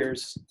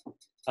 years,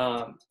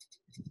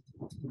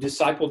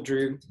 discipled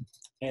Drew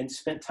and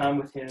spent time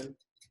with him.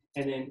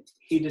 And then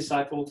he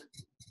discipled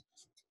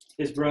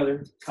his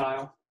brother,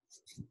 Kyle,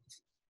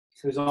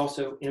 who's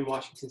also in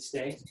Washington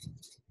State,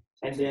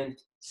 and then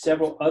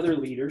several other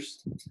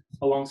leaders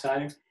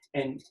alongside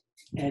him.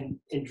 And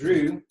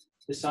Drew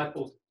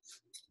discipled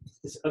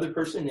this other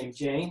person named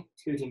Jane,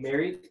 who he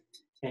married,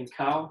 and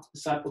Kyle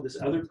discipled this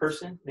other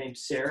person named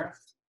Sarah,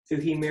 who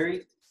he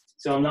married.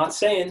 So I'm not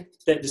saying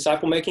that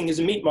disciple making is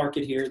a meat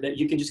market here, that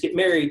you can just get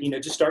married,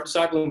 just start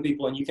discipling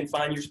people and you can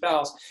find your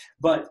spouse.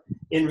 But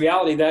in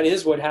reality, that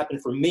is what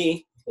happened for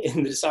me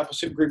in the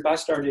discipleship group I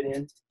started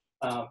in.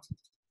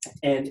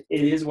 And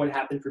it is what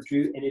happened for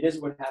Drew, and it is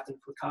what happened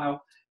for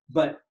Kyle.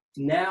 But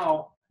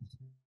now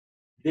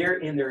they're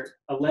in their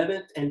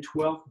 11th and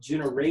 12th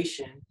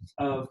generation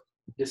of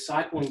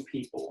discipling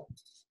people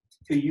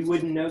who you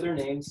wouldn't know their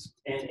names,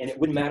 and it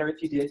wouldn't matter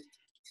if you did.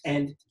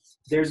 And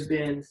there's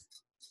been,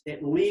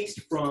 at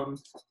least from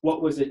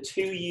what was a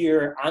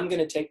 2-year, I'm going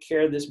to take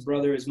care of this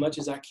brother as much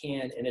as I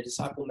can in a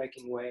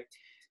disciple-making way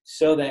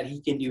so that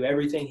he can do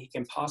everything he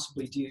can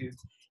possibly do.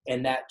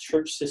 And that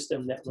church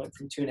system that went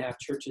from 2.5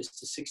 churches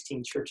to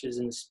 16 churches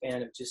in the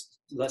span of just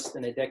less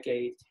than a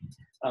decade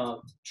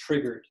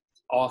triggered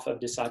off of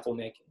disciple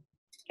making.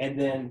 And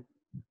then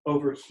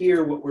over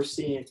here, what we're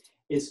seeing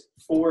is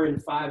 4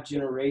 and 5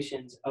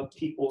 generations of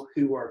people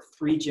who are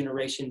 3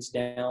 generations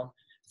down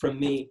from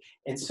me.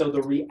 And so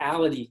the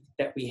reality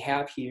that we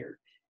have here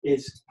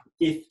is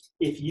if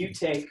you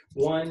take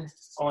 1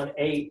 on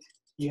 8,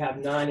 you have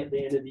 9 at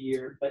the end of the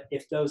year. But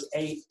if those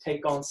 8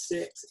 take on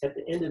 6 at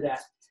the end of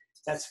that,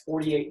 that's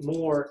 48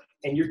 more,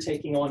 and you're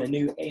taking on a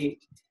new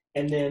 8.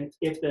 And then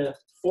if the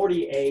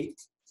 48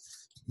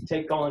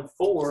 take on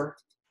 4,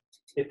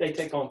 if they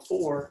take on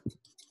 4,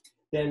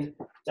 then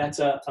that's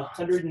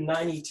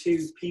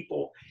 192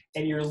 people.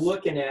 And you're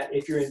looking at,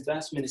 if your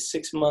investment is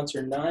 6 months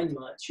or 9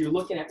 months, you're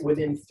looking at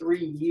within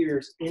 3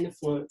 years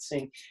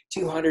influencing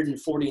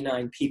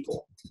 249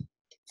 people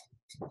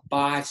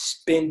by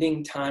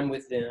spending time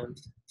with them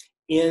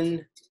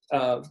in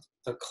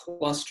a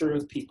cluster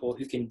of people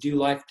who can do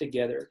life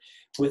together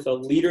with a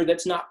leader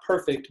that's not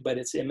perfect, but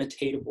it's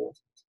imitatable.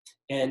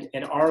 And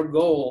our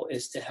goal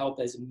is to help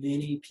as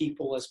many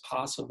people as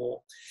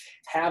possible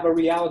have a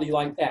reality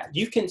like that.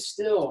 You can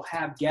still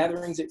have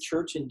gatherings at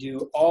church and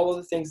do all of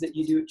the things that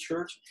you do at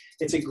church.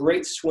 It's a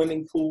great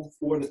swimming pool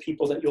for the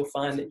people that you'll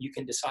find that you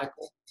can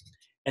disciple.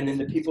 And then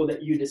the people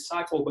that you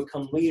disciple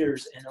become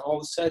leaders, and all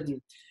of a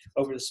sudden,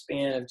 over the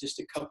span of just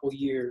a couple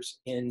years,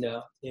 in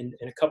a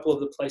couple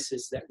of the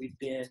places that we've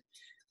been,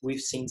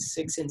 we've seen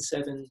 6 and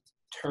 7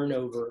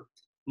 turnover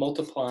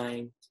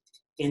multiplying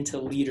into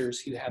leaders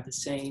who have the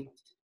same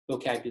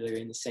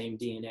vocabulary and the same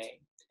DNA.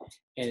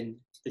 And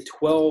the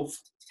 12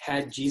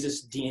 had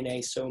Jesus'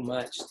 DNA so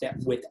much that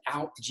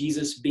without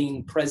Jesus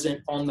being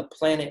present on the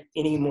planet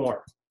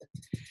anymore,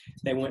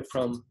 they went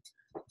from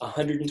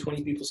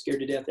 120 people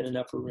scared to death in an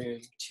upper room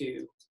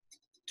to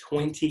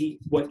 20,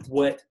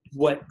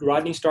 what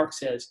Rodney Stark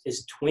says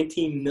is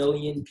 20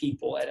 million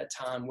people at a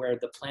time, where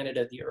the planet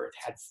of the earth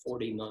had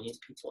 40 million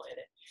people in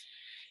it.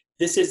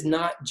 This is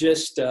not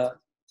just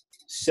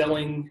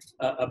selling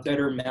a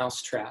better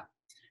mousetrap.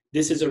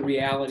 This is a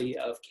reality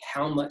of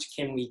how much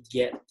can we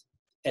get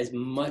as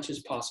much as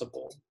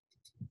possible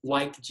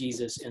like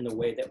Jesus in the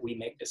way that we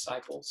make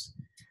disciples,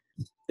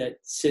 that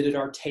sit at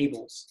our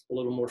tables a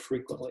little more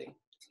frequently,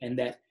 and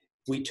that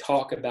we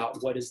talk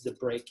about what is the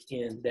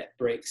break-in that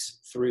breaks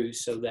through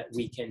so that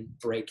we can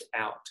break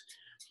out.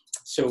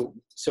 So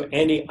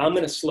Andy, I'm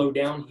going to slow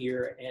down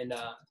here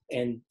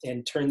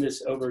and turn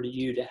this over to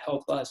you to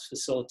help us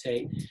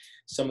facilitate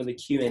some of the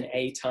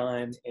Q&A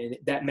time, and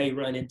that may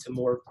run into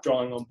more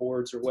drawing on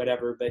boards or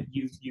whatever, but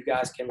you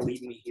guys can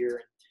lead me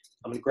here.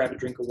 I'm going to grab a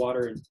drink of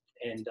water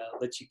and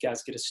let you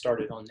guys get us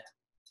started on that.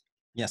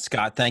 Yeah,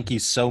 Scott, thank you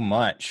so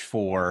much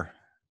for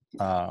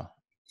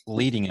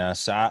leading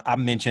us. I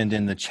mentioned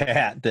in the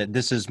chat that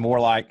this is more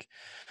like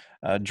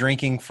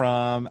drinking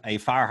from a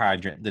fire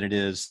hydrant than it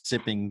is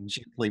sipping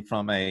gently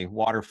from a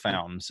water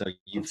fountain. So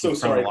I'm so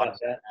sorry about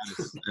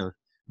that.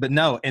 But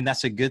no, and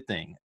that's a good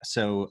thing.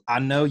 So I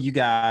know you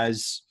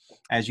guys,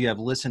 as you have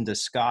listened to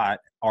Scott,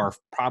 are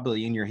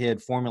probably in your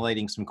head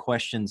formulating some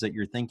questions that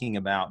you're thinking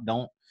about.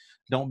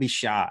 Don't be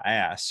shy,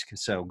 ask.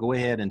 So go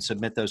ahead and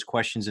submit those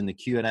questions in the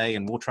Q&A,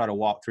 and we'll try to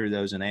walk through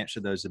those and answer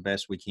those the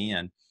best we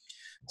can.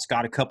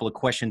 Scott, a couple of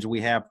questions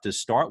we have to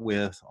start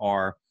with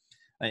are,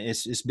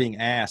 it's being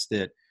asked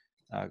that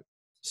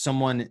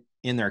someone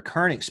in their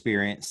current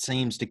experience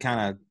seems to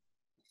kind of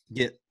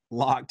get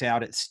locked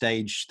out at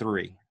stage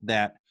 3,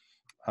 that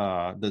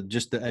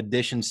the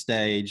addition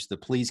stage, the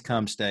please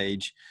come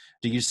stage.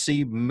 Do you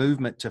see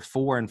movement to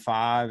 4 and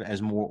 5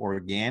 as more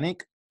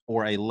organic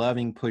or a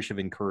loving push of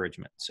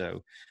encouragement?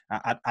 So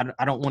I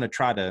don't want to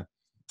try to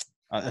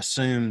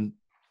assume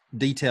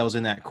details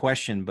in that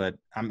question, but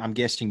I'm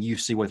guessing you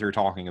see what they're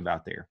talking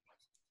about there.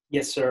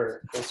 Yes,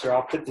 sir. Yes, sir.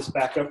 I'll put this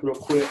back up real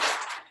quick.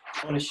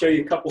 I want to show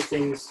you a couple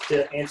things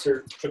to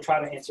try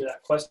to answer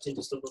that question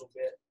just a little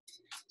bit.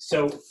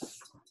 So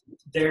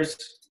there's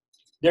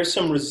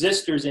some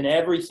resistors in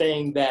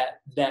everything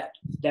that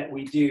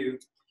we do.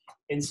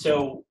 And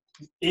so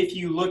if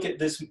you look at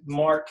this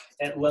mark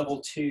at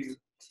level 2,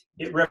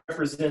 it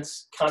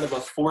represents kind of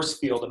a force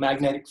field, a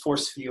magnetic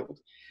force field,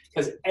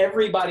 because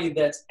everybody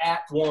that's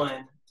at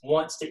 1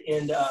 wants to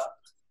end up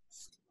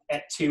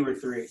at 2 or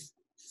 3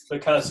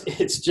 because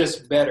it's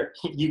just better.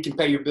 You can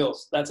pay your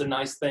bills. That's a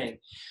nice thing.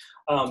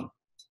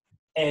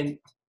 And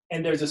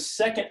there's a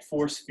second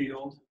force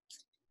field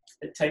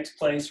that takes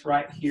place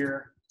right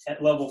here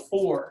at level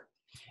 4.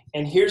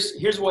 And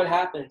here's what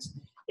happens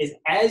is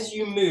as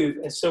you move,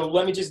 and so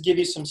let me just give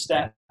you some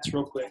stats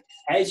real quick.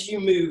 As you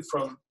move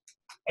from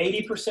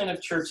 80%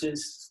 of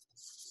churches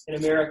in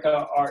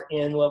America are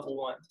in level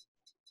 1.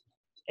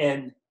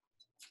 And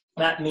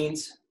that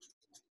means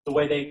the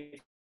way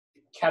they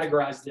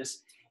categorize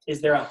this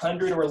is they're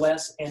 100 or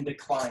less and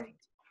declining.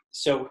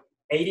 So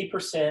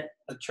 80%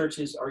 of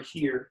churches are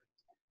here.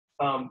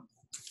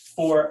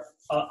 For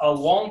a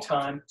long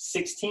time,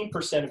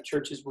 16% of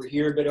churches were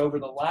here, but over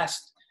the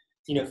last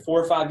 4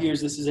 or 5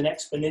 years, this is an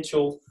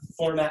exponential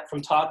format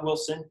from Todd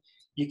Wilson.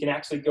 You can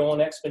actually go on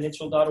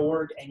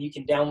exponential.org and you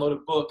can download a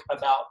book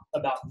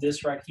about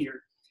this right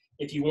here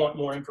if you want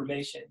more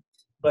information.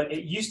 But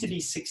it used to be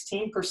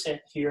 16%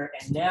 here,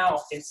 and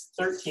now it's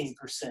 13%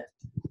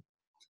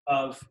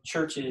 of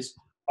churches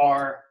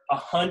are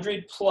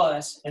 100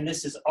 plus, and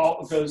this is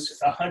all goes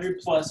 100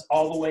 plus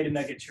all the way to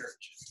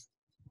megachurch,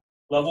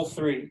 level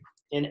 3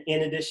 in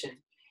addition.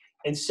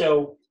 And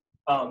so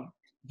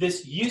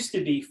this used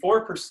to be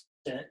 4%,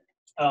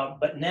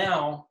 but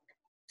now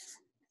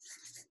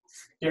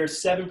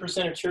there's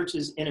 7% of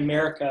churches in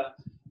America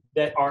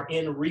that are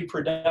in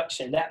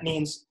reproduction. That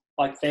means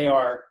like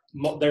they're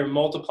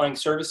multiplying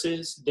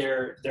services,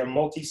 they're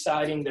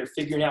multi-siding, they're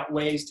figuring out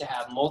ways to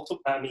have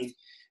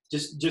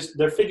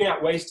they're figuring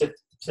out ways to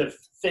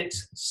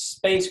fix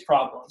space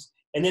problems.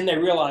 And then they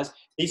realize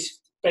these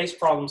space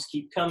problems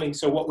keep coming.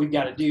 So what we've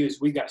got to do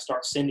is we've got to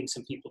start sending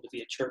some people to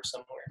be a church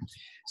somewhere.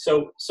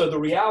 So the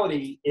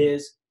reality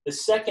is the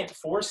second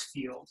force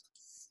field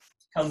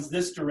comes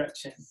this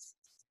direction.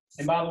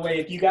 And by the way,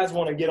 if you guys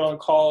want to get on a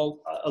call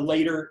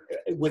later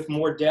with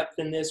more depth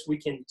in this, we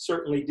can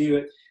certainly do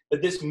it.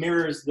 But this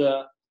mirrors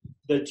the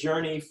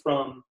journey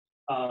from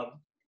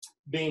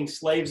being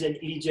slaves in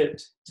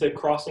Egypt to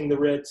crossing the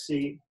Red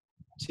Sea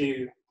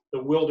to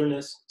the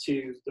wilderness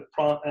to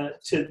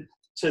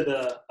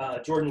the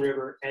Jordan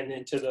River and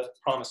then to the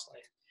Promised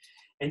Land.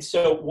 And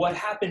so what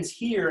happens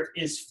here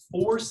is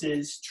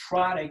forces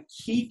try to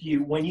keep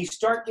you when you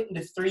start getting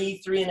to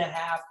 3,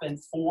 3.5,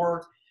 and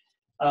 4.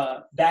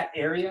 That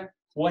area,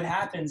 what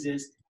happens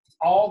is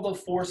all the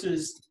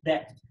forces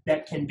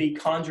that can be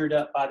conjured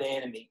up by the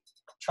enemy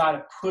try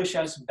to push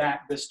us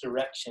back this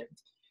direction.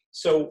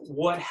 So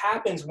what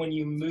happens when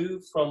you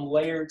move from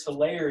layer to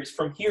layer is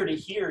from here to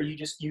here,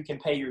 you can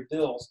pay your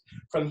bills.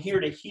 From here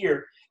to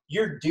here,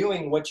 you're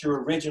doing what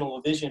your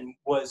original vision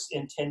was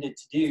intended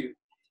to do.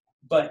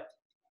 But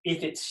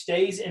if it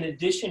stays in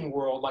addition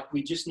world, like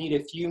we just need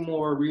a few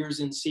more rears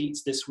and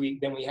seats this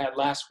week than we had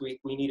last week,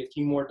 we need a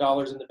few more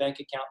dollars in the bank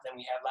account than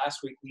we had last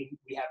week, we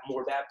have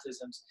more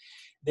baptisms,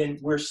 then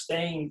we're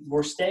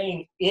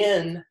staying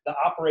in the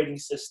operating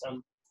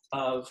system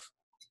of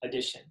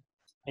addition.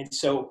 And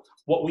so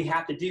what we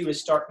have to do is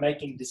start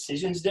making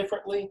decisions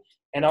differently.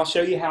 And I'll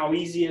show you how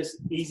easy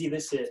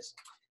this is.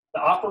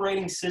 The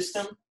operating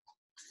system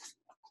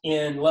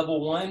in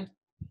level 1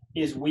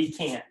 is we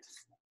can't.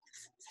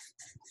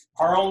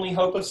 Our only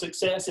hope of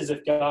success is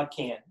if God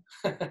can.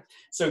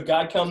 So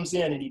God comes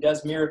in and he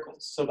does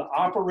miracles. So the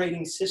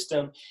operating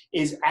system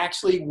is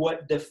actually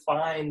what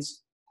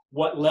defines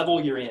what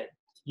level you're in.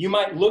 You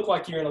might look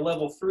like you're in a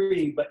level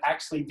 3, but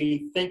actually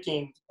be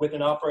thinking with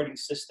an operating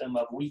system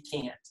of we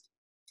can't.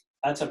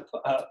 That's a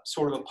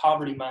sort of a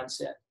poverty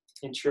mindset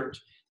in church.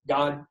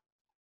 God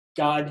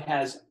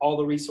has all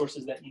the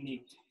resources that you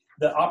need.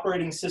 The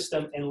operating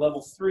system in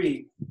level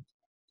 3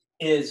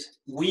 is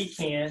we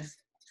can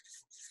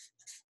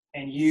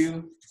and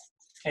you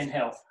can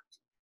help.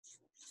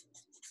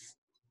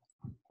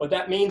 What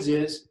that means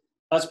is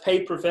us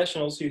paid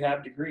professionals who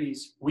have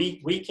degrees,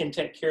 we can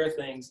take care of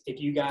things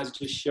if you guys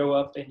just show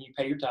up and you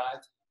pay your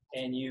tithe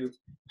and you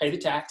pay the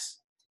tax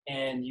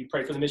and you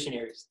pray for the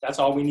missionaries. That's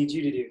all we need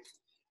you to do.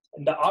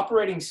 And the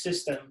operating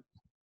system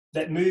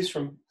that moves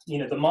from,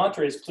 the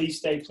mantra is please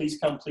stay, please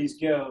come, please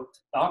go.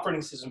 The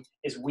operating system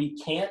is we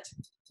can't,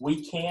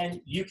 we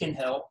can, you can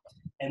help.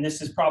 And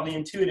this is probably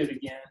intuitive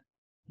again.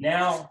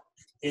 Now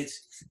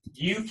it's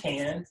you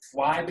can.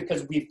 Why?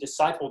 Because we've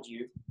discipled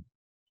you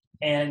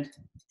and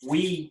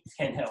we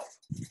can help.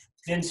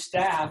 Then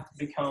staff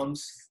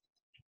becomes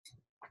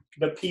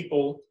the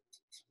people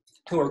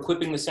who are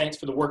equipping the saints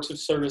for the works of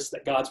service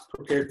that God's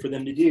prepared for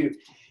them to do.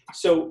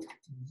 So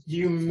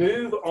you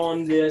move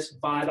on this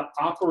by the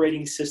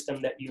operating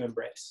system that you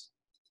embrace.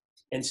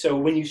 And so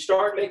when you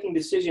start making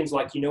decisions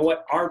like, you know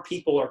what, our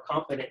people are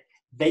confident,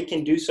 they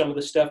can do some of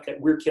the stuff that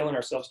we're killing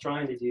ourselves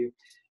trying to do.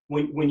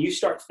 When you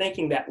start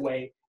thinking that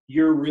way,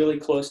 you're really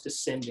close to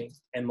sending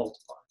and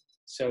multiplying.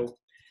 So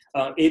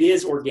it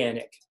is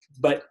organic.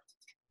 But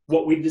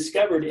what we've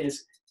discovered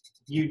is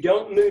you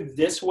don't move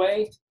this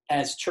way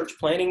as church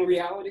planning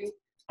reality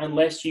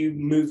unless you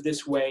move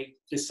this way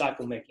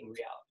disciple-making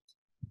reality.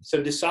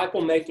 So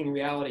disciple-making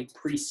reality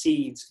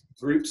precedes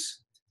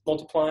groups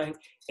multiplying,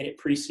 and it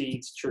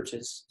precedes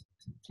churches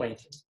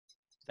planting.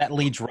 That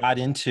leads right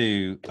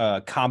into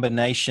a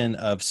combination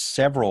of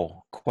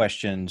several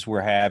questions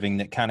we're having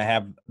that kind of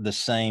have the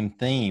same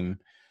theme.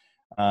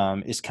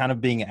 Is kind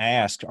of being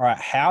asked, all right,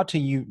 how do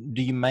you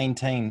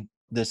maintain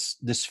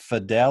this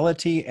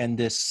fidelity and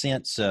this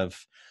sense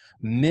of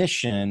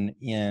mission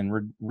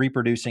in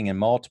reproducing and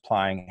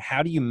multiplying?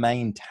 How do you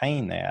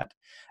maintain that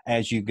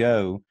as you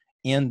go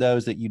in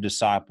those that you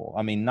disciple?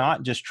 I mean,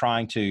 not just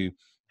trying to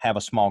have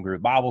a small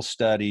group Bible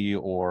study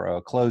or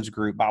a closed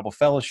group Bible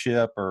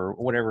fellowship or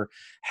whatever.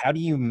 How do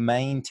you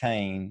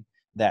maintain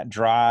that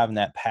drive and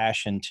that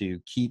passion to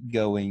keep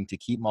going, to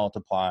keep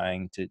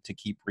multiplying, to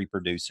keep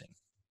reproducing?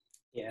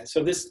 Yeah,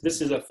 so this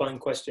is a fun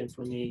question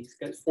for me.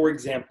 For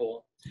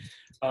example,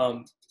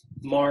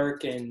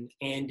 Mark and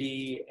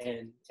Andy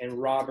and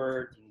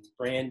Robert and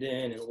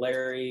Brandon and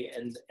Larry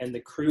and the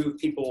crew of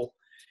people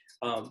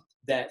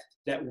that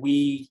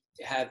we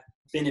have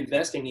been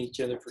investing in each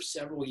other for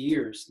several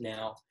years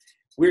now.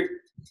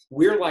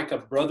 We're like a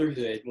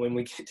brotherhood when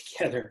we get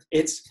together.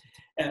 It's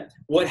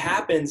what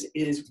happens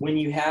is when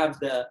you have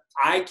the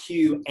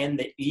IQ and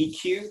the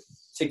EQ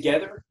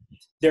together,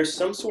 there's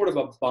some sort of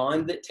a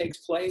bond that takes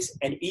place.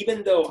 And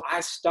even though I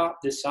stop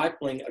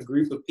discipling a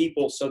group of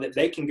people so that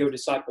they can go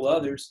disciple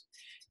others,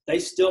 they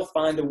still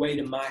find a way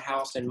to my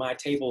house and my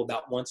table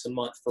about once a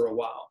month for a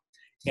while.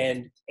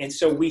 And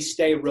so we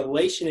stay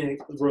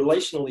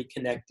relationally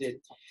connected.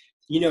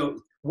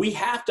 We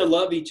have to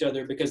love each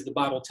other because the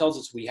Bible tells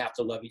us we have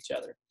to love each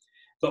other.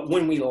 But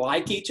when we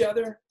like each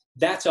other,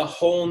 that's a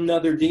whole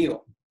nother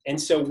deal.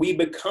 And so we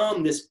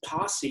become this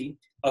posse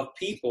of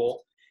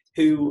people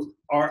who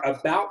are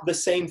about the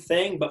same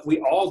thing, but we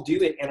all do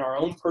it in our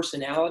own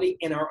personality,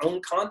 in our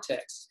own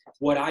context.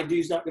 What I do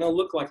is not going to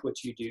look like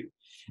what you do.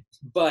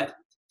 But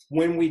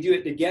when we do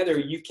it together,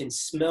 you can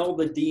smell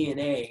the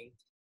DNA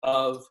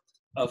of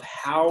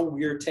how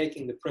we're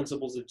taking the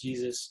principles of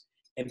Jesus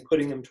and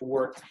putting them to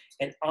work.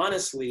 And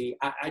honestly,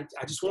 I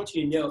just want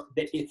you to know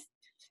that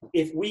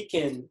if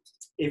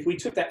we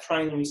took that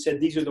triangle and we said,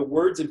 these are the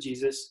words of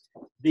Jesus,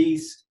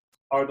 these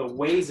are the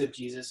ways of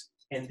Jesus,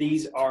 and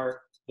these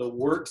are the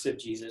works of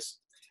Jesus,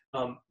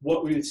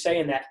 what we would say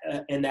in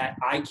that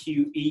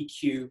IQ,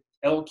 EQ,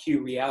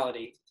 LQ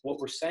reality, what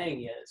we're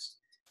saying is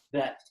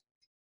that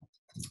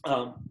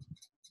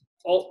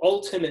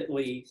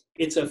ultimately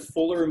it's a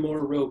fuller,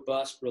 more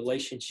robust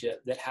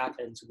relationship that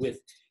happens with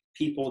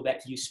people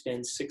that you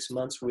spend 6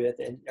 months with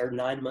or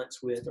 9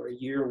 months with or a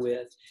year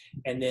with,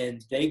 and then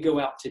they go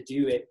out to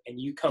do it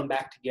and you come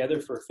back together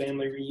for a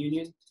family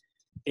reunion.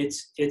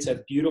 It's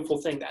a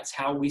beautiful thing. That's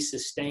how we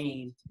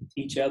sustain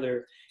each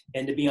other.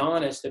 And to be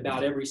honest,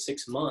 about every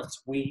 6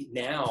 months, we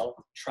now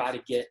try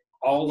to get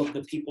all of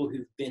the people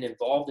who've been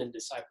involved in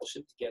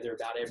discipleship together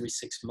about every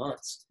 6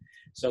 months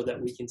so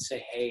that we can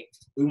say, hey,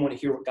 we want to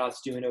hear what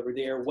God's doing over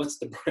there. What's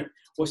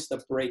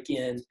the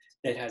break-in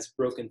that has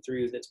broken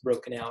through, that's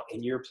broken out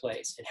in your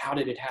place? And how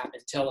did it happen?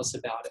 Tell us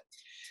about it.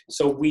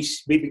 So we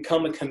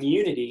become a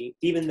community,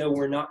 even though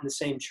we're not in the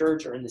same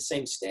church or in the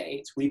same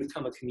states, we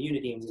become a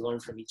community and we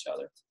learn from each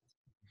other.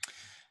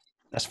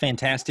 That's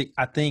fantastic.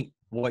 I think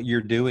what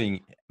you're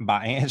doing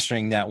by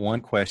answering that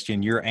one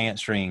question, you're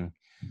answering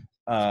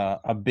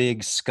a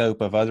big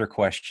scope of other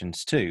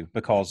questions too,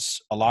 because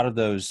a lot of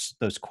those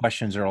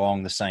questions are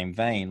along the same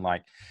vein.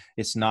 Like,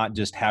 it's not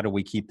just how do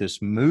we keep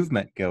this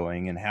movement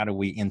going and how do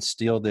we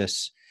instill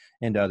this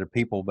into other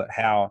people, but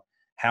how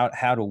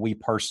do we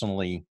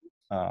personally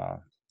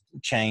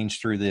change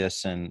through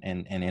this and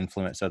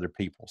influence other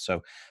people.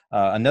 So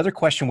another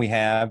question we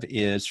have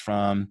is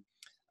from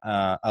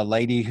a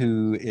lady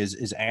who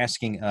is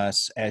asking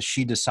us, as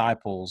she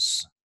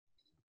disciples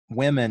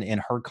women in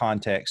her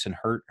context and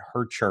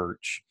her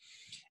church,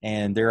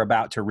 and they're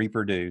about to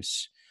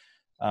reproduce,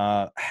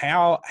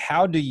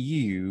 how do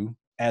you,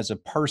 as a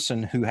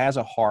person who has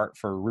a heart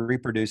for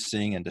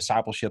reproducing and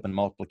discipleship and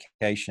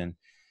multiplication,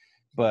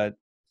 but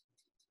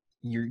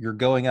you're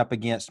going up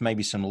against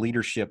maybe some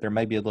leadership, there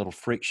may be a little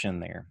friction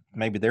there.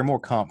 Maybe they're more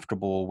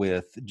comfortable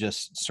with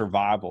just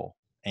survival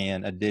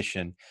and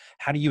addition.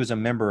 How do you, as a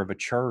member of a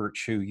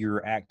church who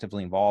you're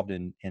actively involved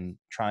in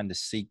trying to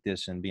seek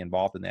this and be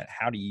involved in that,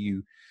 how do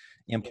you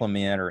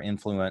implement or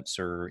influence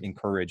or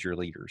encourage your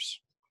leaders?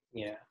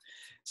 Yeah.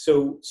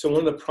 So one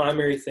of the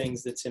primary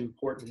things that's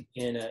important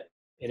in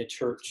a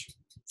church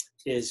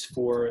is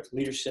for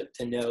leadership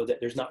to know that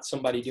there's not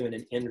somebody doing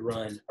an end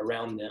run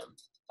around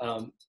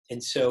them.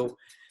 And so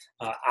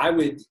I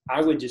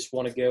would just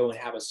want to go and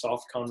have a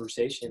soft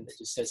conversation that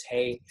just says,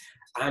 hey,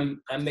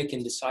 I'm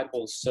making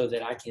disciples so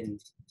that I can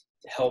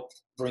help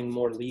bring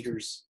more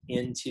leaders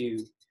into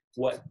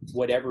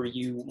whatever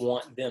you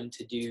want them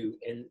to do.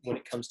 And when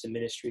it comes to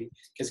ministry,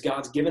 because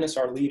God's given us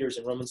our leaders,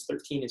 and Romans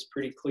 13 is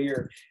pretty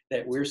clear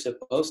that we're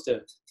supposed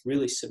to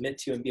really submit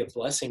to and be a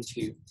blessing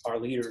to our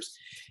leaders.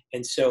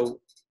 And so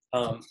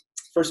 1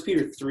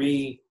 Peter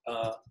 3,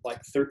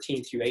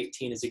 13 through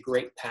 18 is a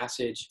great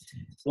passage.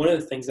 One of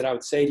the things that I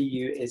would say to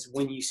you is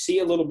when you see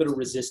a little bit of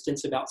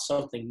resistance about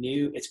something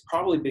new, it's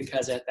probably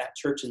because at that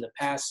church in the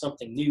past,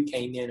 something new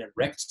came in and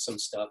wrecked some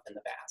stuff in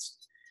the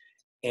past.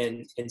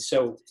 And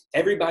so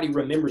everybody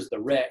remembers the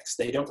wrecks.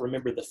 They don't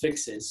remember the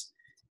fixes.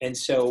 And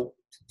so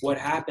what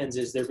happens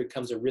is there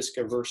becomes a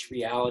risk-averse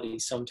reality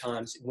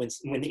sometimes when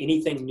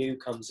anything new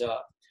comes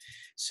up.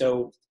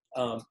 So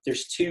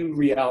there's two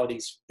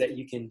realities that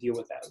you can deal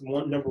with that.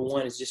 Number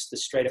one is just the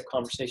straight-up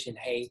conversation.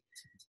 Hey,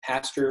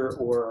 pastor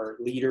or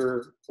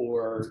leader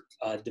or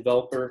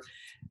developer,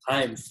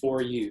 I am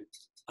for you.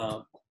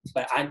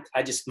 But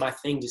my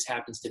thing just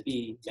happens to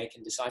be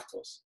making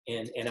disciples,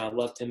 and I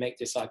love to make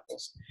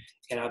disciples,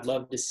 and I'd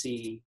love to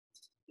see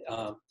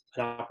an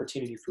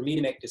opportunity for me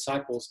to make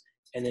disciples,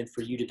 and then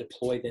for you to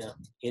deploy them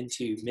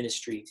into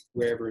ministry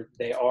wherever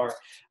they are.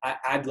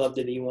 I'd love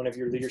to be one of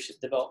your leadership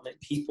development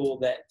people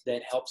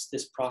that helps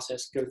this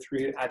process go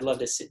through. I'd love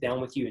to sit down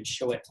with you and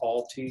show it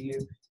all to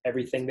you,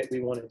 everything that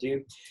we want to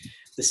do.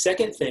 The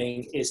second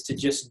thing is to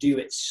just do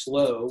it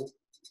slow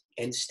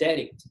and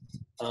steady.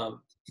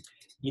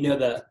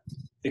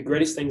 The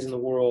greatest things in the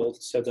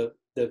world. So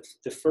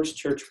the first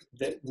church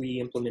that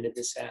we implemented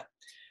this at,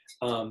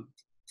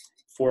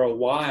 for a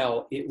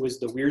while, it was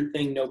the weird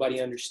thing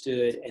nobody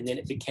understood. And then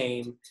it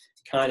became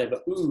kind of,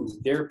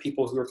 there are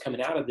people who are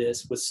coming out of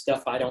this with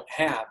stuff I don't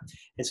have.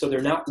 And so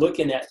they're not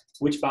looking at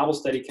which Bible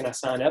study can I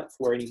sign up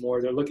for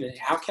anymore. They're looking at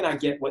how can I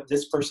get what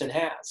this person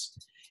has?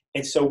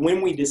 And so when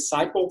we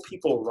disciple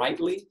people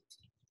rightly,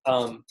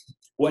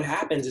 what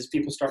happens is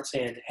people start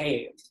saying,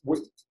 hey,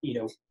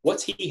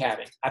 what's he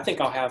having? I think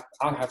I'll have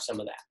some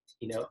of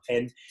that,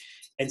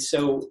 and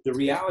so the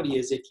reality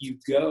is if you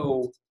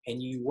go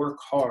and you work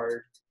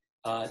hard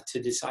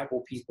to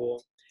disciple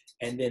people,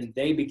 and then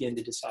they begin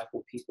to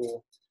disciple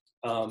people,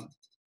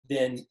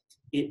 then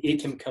it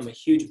can become a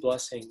huge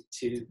blessing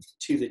to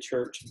the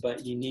church.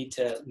 But you need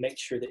to make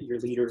sure that your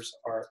leaders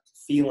are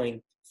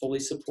feeling fully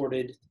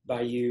supported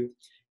by you,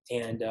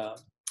 and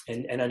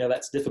I know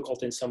that's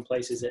difficult in some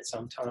places at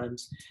some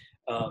times,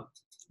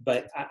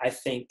 but I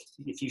think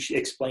if you should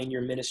explain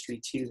your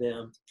ministry to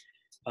them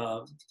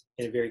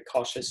in a very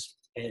cautious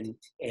and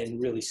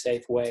really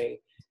safe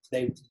way,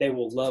 they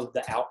will love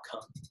the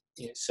outcome.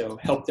 So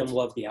help them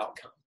love the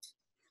outcome.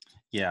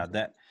 Yeah,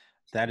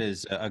 that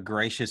is a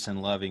gracious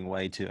and loving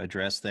way to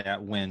address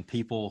that. When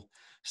people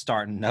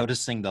start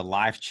noticing the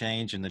life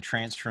change and the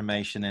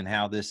transformation and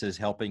how this is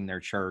helping their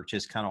church,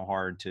 it's kind of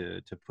hard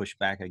to push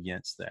back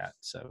against that.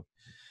 So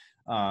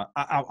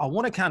I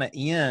want to kind of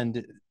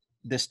end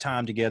this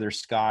time together,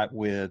 Scott,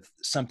 with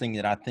something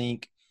that I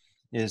think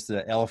is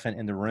the elephant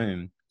in the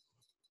room.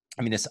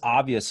 I mean, it's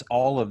obvious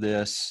all of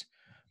this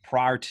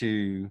prior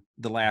to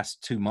the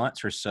last 2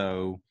 months or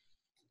so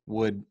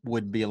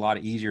would be a lot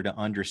easier to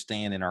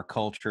understand in our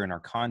culture and our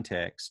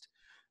context.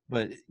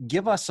 But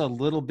give us a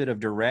little bit of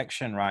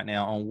direction right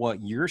now on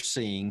what you're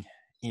seeing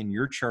in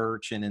your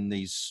church and in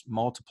these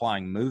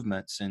multiplying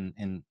movements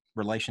and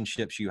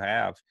relationships you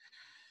have.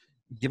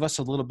 Give us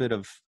a little bit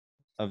of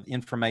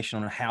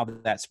information on how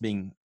that's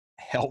being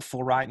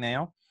helpful right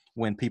now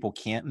when people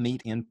can't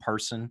meet in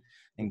person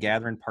and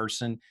gather in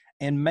person,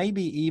 and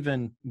maybe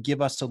even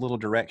give us a little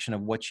direction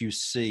of what you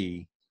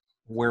see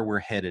where we're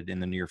headed in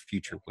the near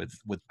future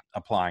with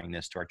applying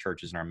this to our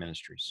churches and our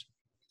ministries.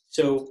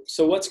 So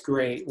what's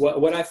great,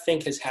 what I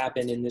think has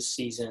happened in this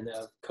season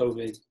of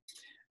COVID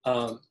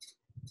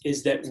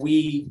is that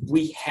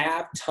we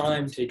have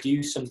time to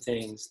do some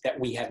things that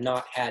we have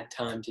not had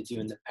time to do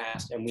in the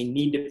past, and we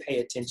need to pay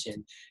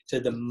attention to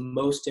the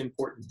most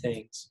important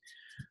things.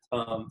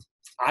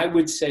 I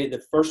would say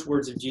the first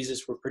words of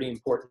Jesus were pretty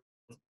important.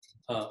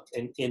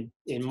 In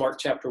Mark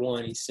chapter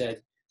 1, he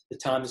said, "The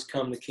time has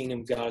come, the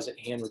kingdom of God is at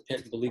hand,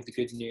 repent and believe the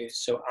good news."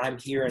 So I'm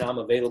here and I'm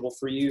available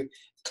for you.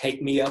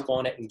 Take me up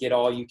on it and get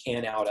all you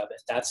can out of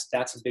it.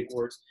 That's a big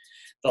word.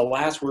 The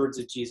last words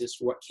of Jesus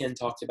were what Ken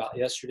talked about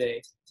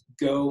yesterday.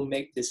 Go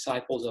make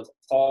disciples of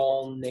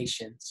all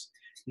nations,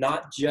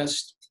 not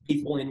just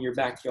people in your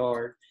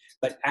backyard,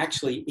 but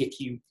actually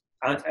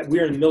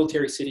we're in the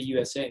military city,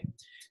 USA.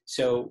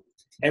 So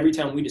every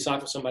time we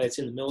disciple somebody that's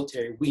in the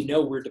military, we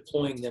know we're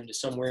deploying them to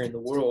somewhere in the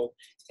world.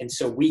 And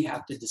so we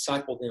have to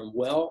disciple them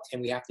well,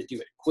 and we have to do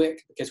it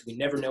quick because we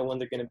never know when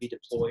they're going to be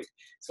deployed.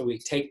 So we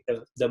take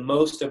the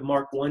most of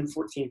Mark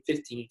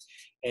 1:14-15,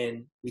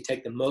 and we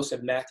take the most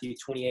of Matthew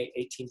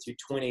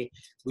 28:18-20.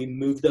 We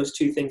move those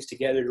two things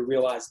together to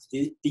realize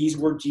these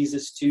were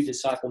Jesus' two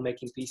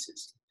disciple-making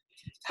pieces.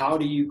 How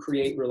do you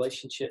create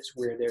relationships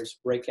where there's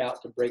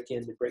breakout to break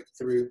in to break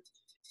through,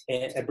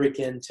 and break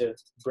in to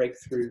break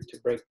through to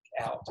break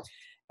out?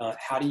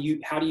 How do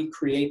you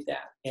create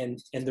that? And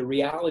the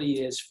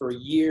reality is, for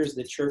years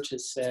the church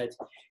has said,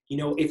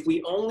 if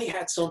we only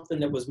had something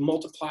that was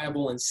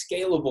multipliable and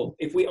scalable,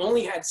 if we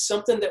only had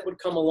something that would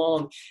come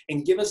along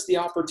and give us the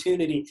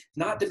opportunity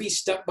not to be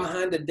stuck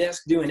behind a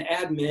desk doing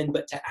admin,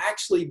 but to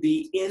actually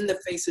be in the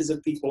faces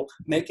of people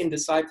making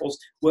disciples.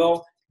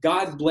 Well,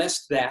 God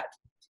blessed that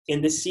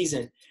in this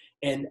season.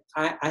 And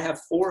I have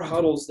 4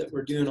 huddles that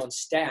we're doing on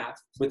staff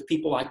with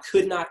people I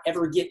could not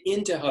ever get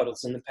into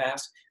huddles in the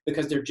past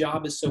because their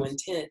job is so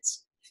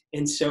intense.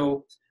 And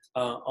so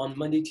on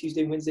Monday,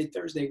 Tuesday, Wednesday,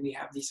 Thursday, we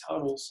have these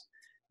huddles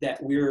that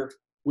we're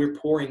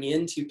pouring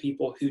into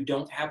people who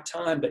don't have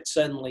time, but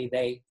suddenly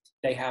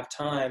they have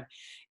time.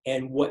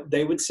 And what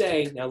they would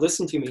say, now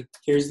listen to me,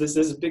 this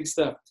is big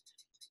stuff.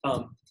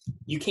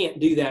 You can't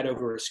do that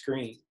over a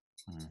screen.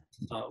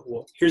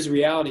 Well, here's the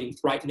reality.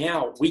 Right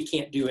now, we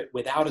can't do it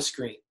without a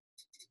screen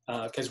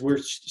because we're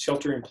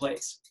shelter in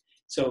place.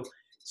 So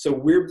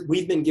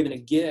we've been given a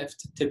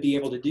gift to be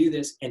able to do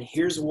this. And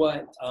here's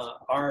what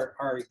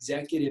our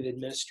executive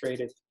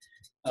administrative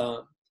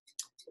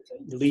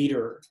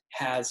leader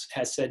has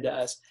said to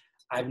us.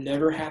 I've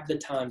never had the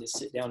time to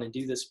sit down and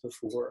do this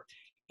before.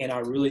 And I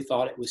really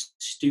thought it was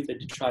stupid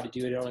to try to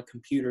do it on a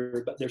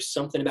computer, but there's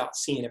something about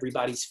seeing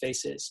everybody's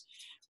faces.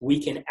 We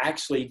can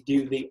actually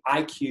do the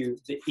IQ,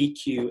 the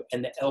EQ,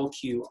 and the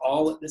LQ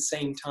all at the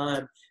same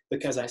time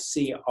because I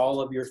see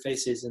all of your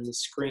faces in the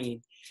screen,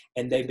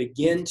 and they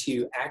begin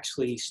to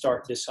actually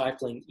start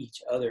discipling each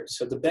other.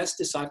 So the best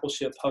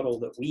discipleship huddle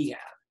that we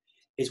have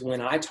is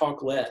when I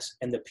talk less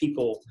and the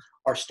people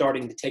are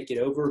starting to take it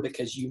over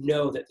because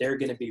that they're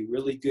going to be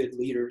really good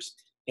leaders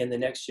in the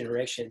next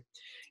generation.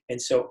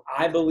 And so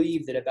I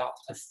believe that about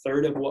a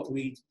third of what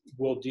we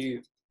will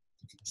do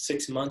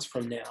 6 months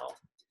from now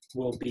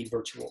will be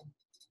virtual.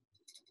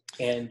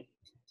 And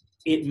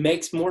it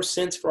makes more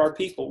sense for our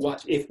people.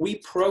 Watch, if we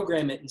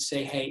program it and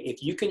say, hey,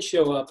 if you can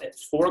show up at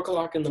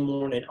 4:00 in the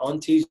morning on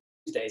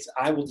Tuesdays,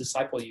 I will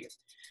disciple you.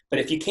 But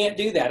if you can't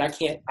do that, I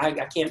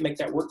can't make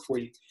that work for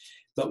you.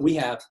 But we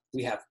have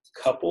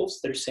couples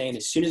that are saying,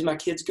 as soon as my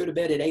kids go to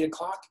bed at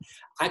 8:00,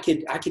 I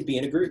could be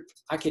in a group.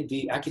 I could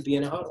be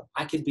in a huddle.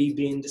 I could be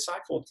being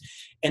discipled.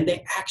 And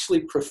they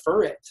actually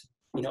prefer it.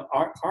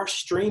 Our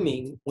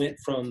streaming went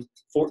from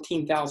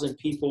 14,000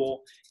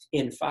 people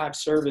in 5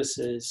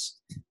 services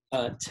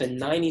to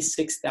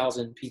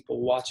 96,000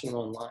 people watching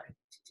online.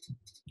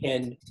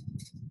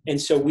 And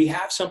so we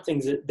have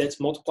something that's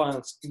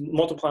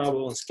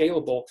multipliable and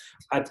scalable.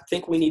 I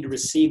think we need to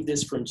receive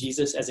this from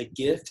Jesus as a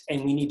gift,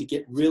 and we need to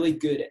get really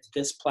good at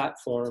this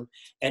platform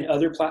and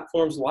other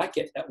platforms like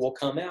it that will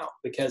come out,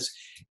 because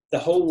the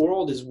whole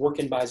world is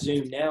working by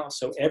Zoom now.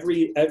 So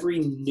every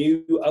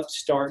new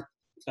upstart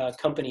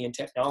company in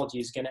technology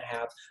is going to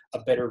have a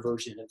better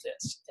version of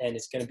this, and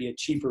it's going to be a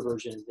cheaper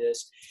version of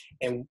this,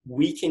 and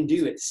we can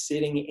do it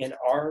sitting at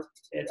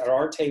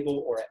our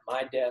table or at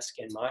my desk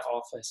in my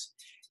office,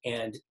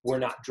 and we're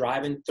not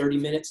driving 30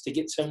 minutes to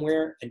get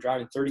somewhere and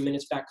driving 30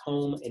 minutes back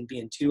home and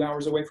being 2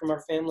 hours away from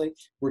our family.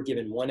 We're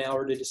given 1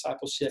 hour to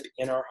discipleship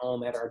in our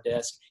home at our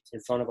desk in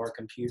front of our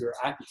computer.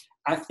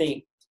 I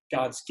think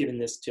God's given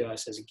this to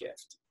us as a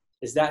gift.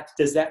 Does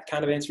that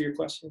kind of answer your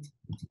question?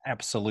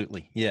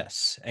 Absolutely.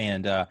 Yes.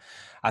 And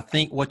I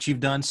think what you've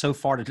done so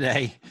far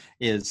today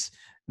is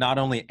not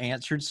only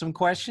answered some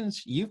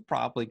questions, you've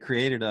probably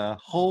created a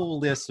whole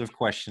list of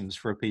questions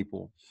for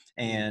people.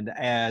 And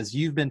as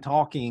you've been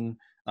talking,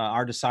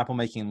 our disciple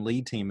making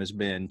lead team has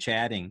been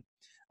chatting,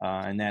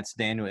 and that's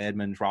Daniel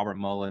Edmonds, Robert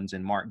Mullins,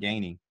 and Mark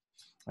Gainey.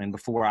 And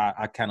before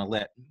I kind of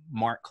let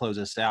Mark close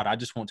us out, I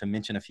just want to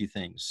mention a few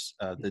things.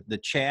 The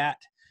chat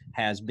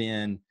has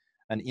been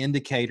an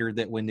indicator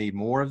that we need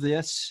more of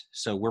this.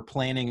 So we're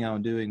planning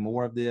on doing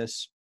more of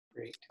this.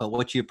 Great. But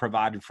what you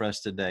provided for us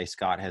today,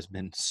 Scott, has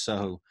been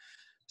so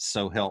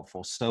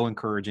helpful, so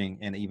encouraging,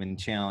 and even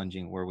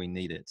challenging where we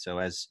need it. So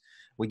as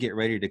we get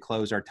ready to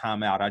close our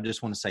time out, I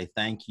just want to say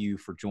thank you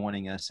for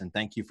joining us, and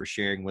thank you for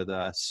sharing with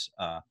us.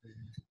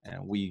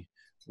 And we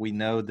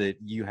know that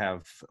you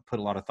have put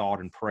a lot of thought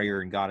and prayer,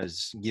 and God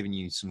has given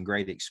you some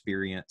great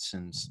experience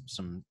and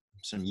some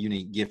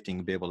unique gifting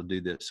to be able to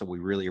do this. So we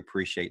really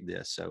appreciate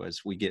this. So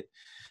as we get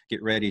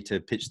ready to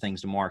pitch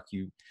things to Mark,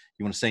 you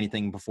want to say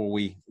anything before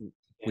we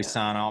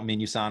sign off?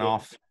 You sign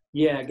off?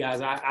 Yeah,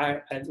 guys,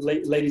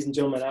 ladies and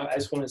gentlemen, I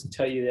just want to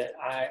tell you that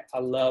I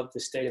love the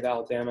state of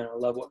Alabama, and I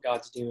love what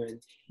God's doing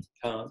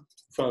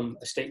from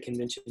a state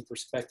convention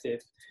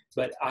perspective.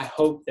 But I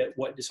hope that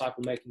what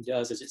disciple making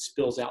does is it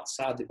spills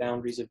outside the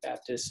boundaries of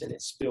Baptists, and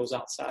it spills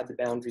outside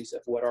the boundaries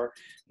of what our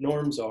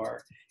norms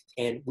are.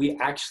 And we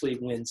actually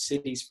win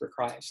cities for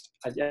Christ.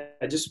 I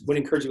just would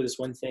encourage you with this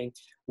one thing.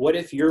 What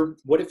if your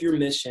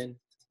mission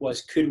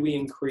was, could we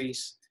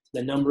increase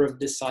the number of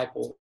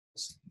disciples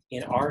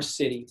in our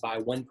city by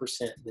 1%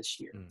 this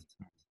year?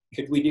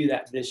 Could we do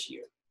that this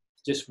year?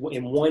 Just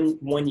in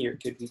one year,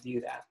 could we do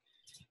that?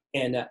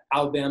 And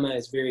Alabama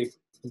is very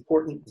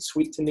important and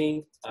sweet to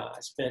me. I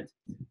spent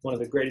one of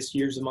the greatest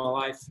years of my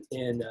life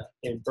in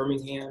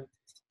Birmingham,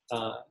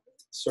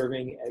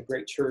 serving at a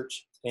great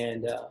church,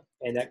 and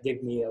that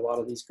gave me a lot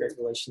of these great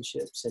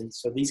relationships. And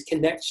so these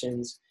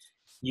connections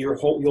you'll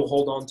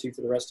hold on to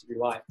for the rest of your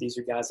life. These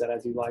are guys that I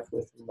do life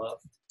with and love.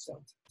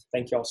 So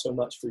thank you all so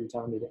much for your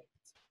time today.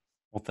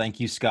 Well, thank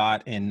you,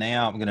 Scott. And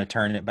now I'm going to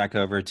turn it back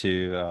over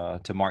to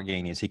Mark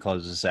Gainey as he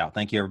closes us out.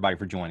 Thank you, everybody,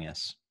 for joining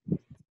us.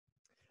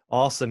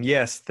 Awesome.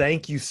 Yes.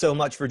 Thank you so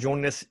much for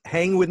joining us.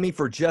 Hang with me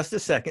for just a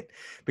second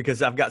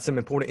because I've got some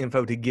important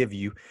info to give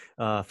you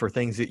for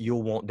things that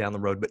you'll want down the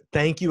road. But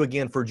thank you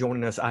again for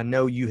joining us. I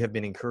know you have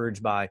been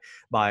encouraged by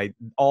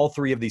all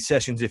three of these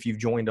sessions if you've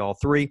joined all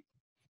three.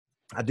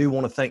 I do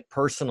want to thank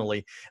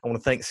personally, I want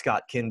to thank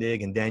Scott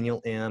Kindig and Daniel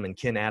M. and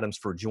Ken Adams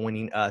for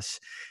joining us.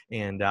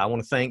 And I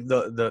want to thank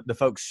the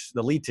folks,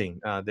 the lead team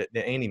that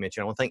Andy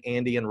mentioned. I want to thank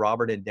Andy and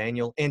Robert and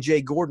Daniel and Jay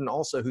Gordon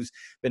also, who's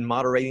been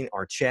moderating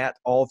our chat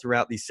all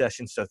throughout these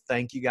sessions. So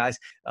thank you guys.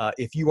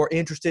 If you are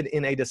interested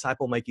in a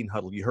disciple-making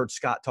huddle, you heard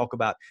Scott talk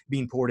about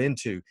being poured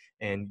into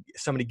and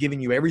somebody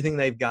giving you everything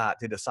they've got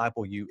to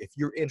disciple you. If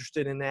you're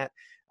interested in that,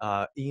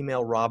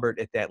 email Robert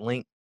at that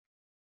link.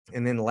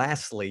 And then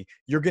lastly,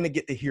 you're going to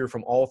get to hear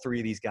from all three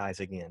of these guys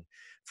again.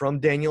 From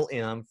Daniel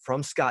M.,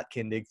 from Scott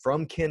Kindig,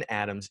 from Ken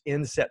Adams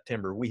in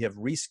September. We have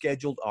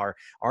rescheduled our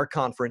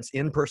conference,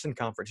 in-person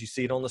conference. You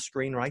see it on the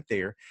screen right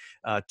there,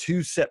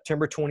 to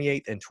September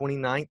 28th and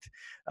 29th.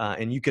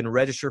 And you can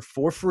register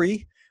for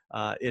free.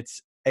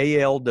 It's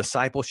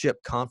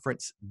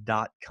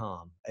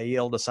aldiscipleshipconference.com,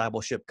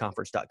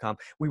 aldiscipleshipconference.com.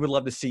 We would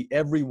love to see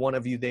every one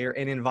of you there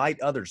and invite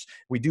others.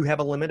 We do have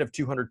a limit of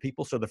 200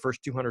 people, so the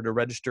first 200 to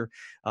register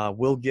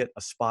will get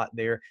a spot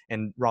there.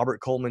 And Robert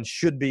Coleman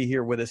should be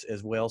here with us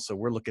as well, so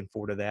we're looking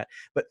forward to that.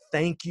 But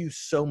thank you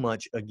so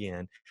much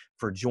again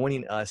for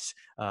joining us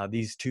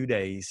these 2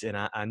 days. And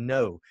I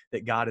know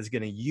that God is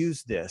going to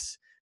use this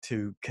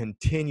to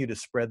continue to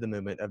spread the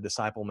movement of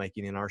disciple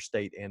making in our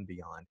state and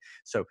beyond.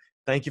 So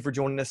thank you for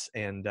joining us,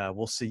 and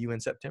we'll see you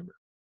in September.